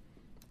 Respectfully.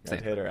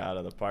 I'd hit her out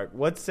of the park.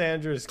 What's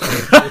Sandra's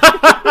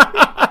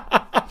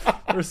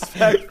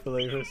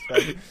Respectfully.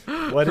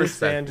 What is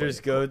Sandra's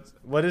go-to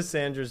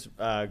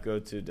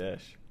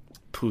dish?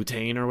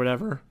 Poutine or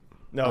whatever.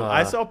 No,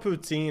 I saw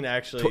poutine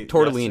actually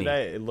tortellini.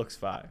 yesterday. It looks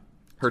fire.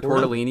 Her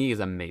tortellini is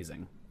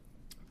amazing.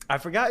 I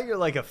forgot you're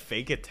like a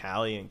fake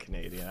Italian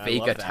Canadian. I Fake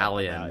love that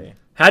Italian. about you.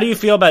 How do you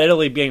feel about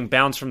Italy being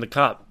bounced from the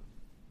cup?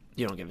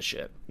 You don't give a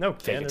shit. No,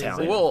 Fake Canada's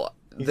Italian. in. Well,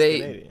 He's they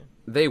Canadian.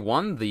 they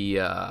won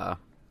the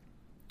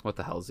what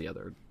the hell's the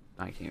other?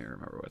 I can't even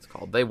remember what it's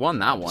called. They won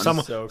that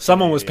one.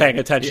 Someone was paying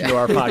attention to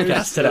our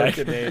podcast So today.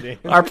 Canadian.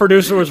 Our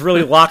producer was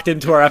really locked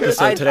into our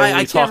episode today. I We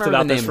can't talked remember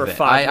about the this name for of it.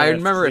 5 minutes. I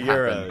remember it The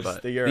happened, Euros,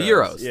 but the the Euros.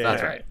 Euros. Yeah,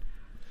 That's yeah. right.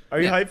 Are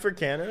you Yeah. hyped for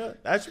Canada?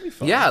 That should be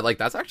fun. Yeah, like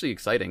that's actually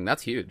exciting.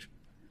 That's huge.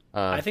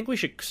 I think we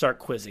should start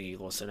quizzing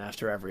Eagleson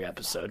after every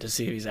episode to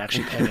see if he's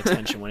actually paying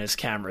attention when his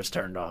camera's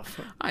turned off.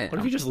 I What if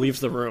am. he just leaves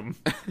the room?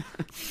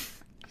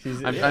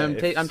 I'm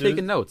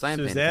taking notes. I am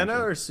paying Susanna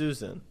attention. or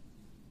Susan?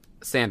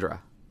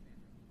 Sandra.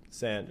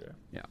 Sandra.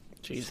 Yeah.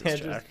 Jesus,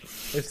 Sandra's,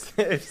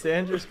 Jack. if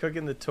Sandra's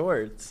cooking the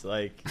torts,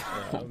 like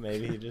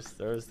maybe he just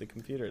throws the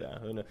computer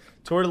down. Who knows?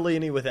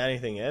 Tortellini with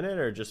anything in it,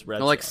 or just red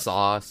No, like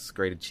sauce? sauce,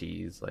 grated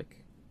cheese.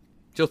 Like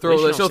At least she'll you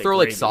don't say throw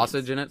like gravy.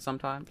 sausage in it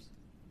sometimes.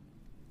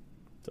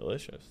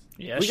 Delicious.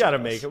 Yeah, we she gotta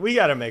does. make it. We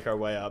gotta make our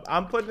way up.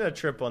 I'm putting a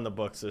trip on the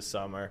books this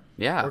summer.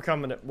 Yeah. we're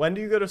coming. When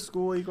do you go to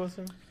school,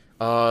 Eagleson?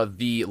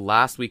 The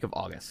last week of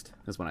August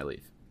is when I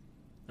leave.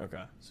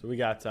 Okay, so we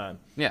got time.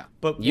 Yeah,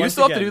 But you once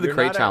still have to again, do the you're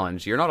crate not a-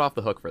 challenge. You're not off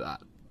the hook for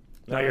that.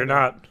 No, you're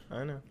not.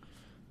 I know.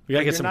 We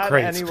gotta get You're some not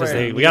crates because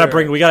anywhere we gotta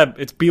near- bring.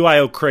 It's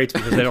BYO crates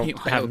because they don't BYO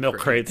have milk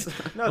crates.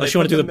 No, Unless they you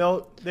want put to do the the.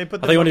 milk. They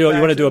put. I think you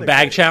want to do a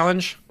bag crate.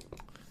 challenge.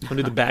 Want to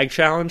do the bag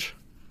challenge?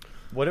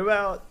 What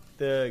about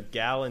the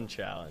gallon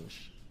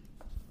challenge?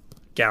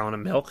 Gallon of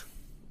milk.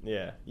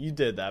 Yeah, you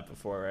did that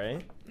before,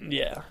 right?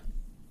 Yeah.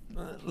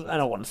 I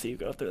don't want to see you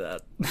go through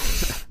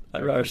that.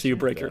 I'd rather see you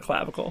break your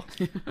clavicle.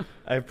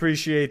 I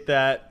appreciate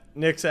that.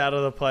 Nick's out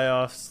of the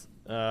playoffs.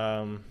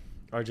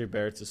 RJ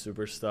Barrett's a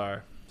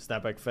superstar.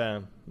 Snapback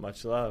fam,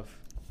 much love.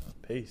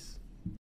 Peace.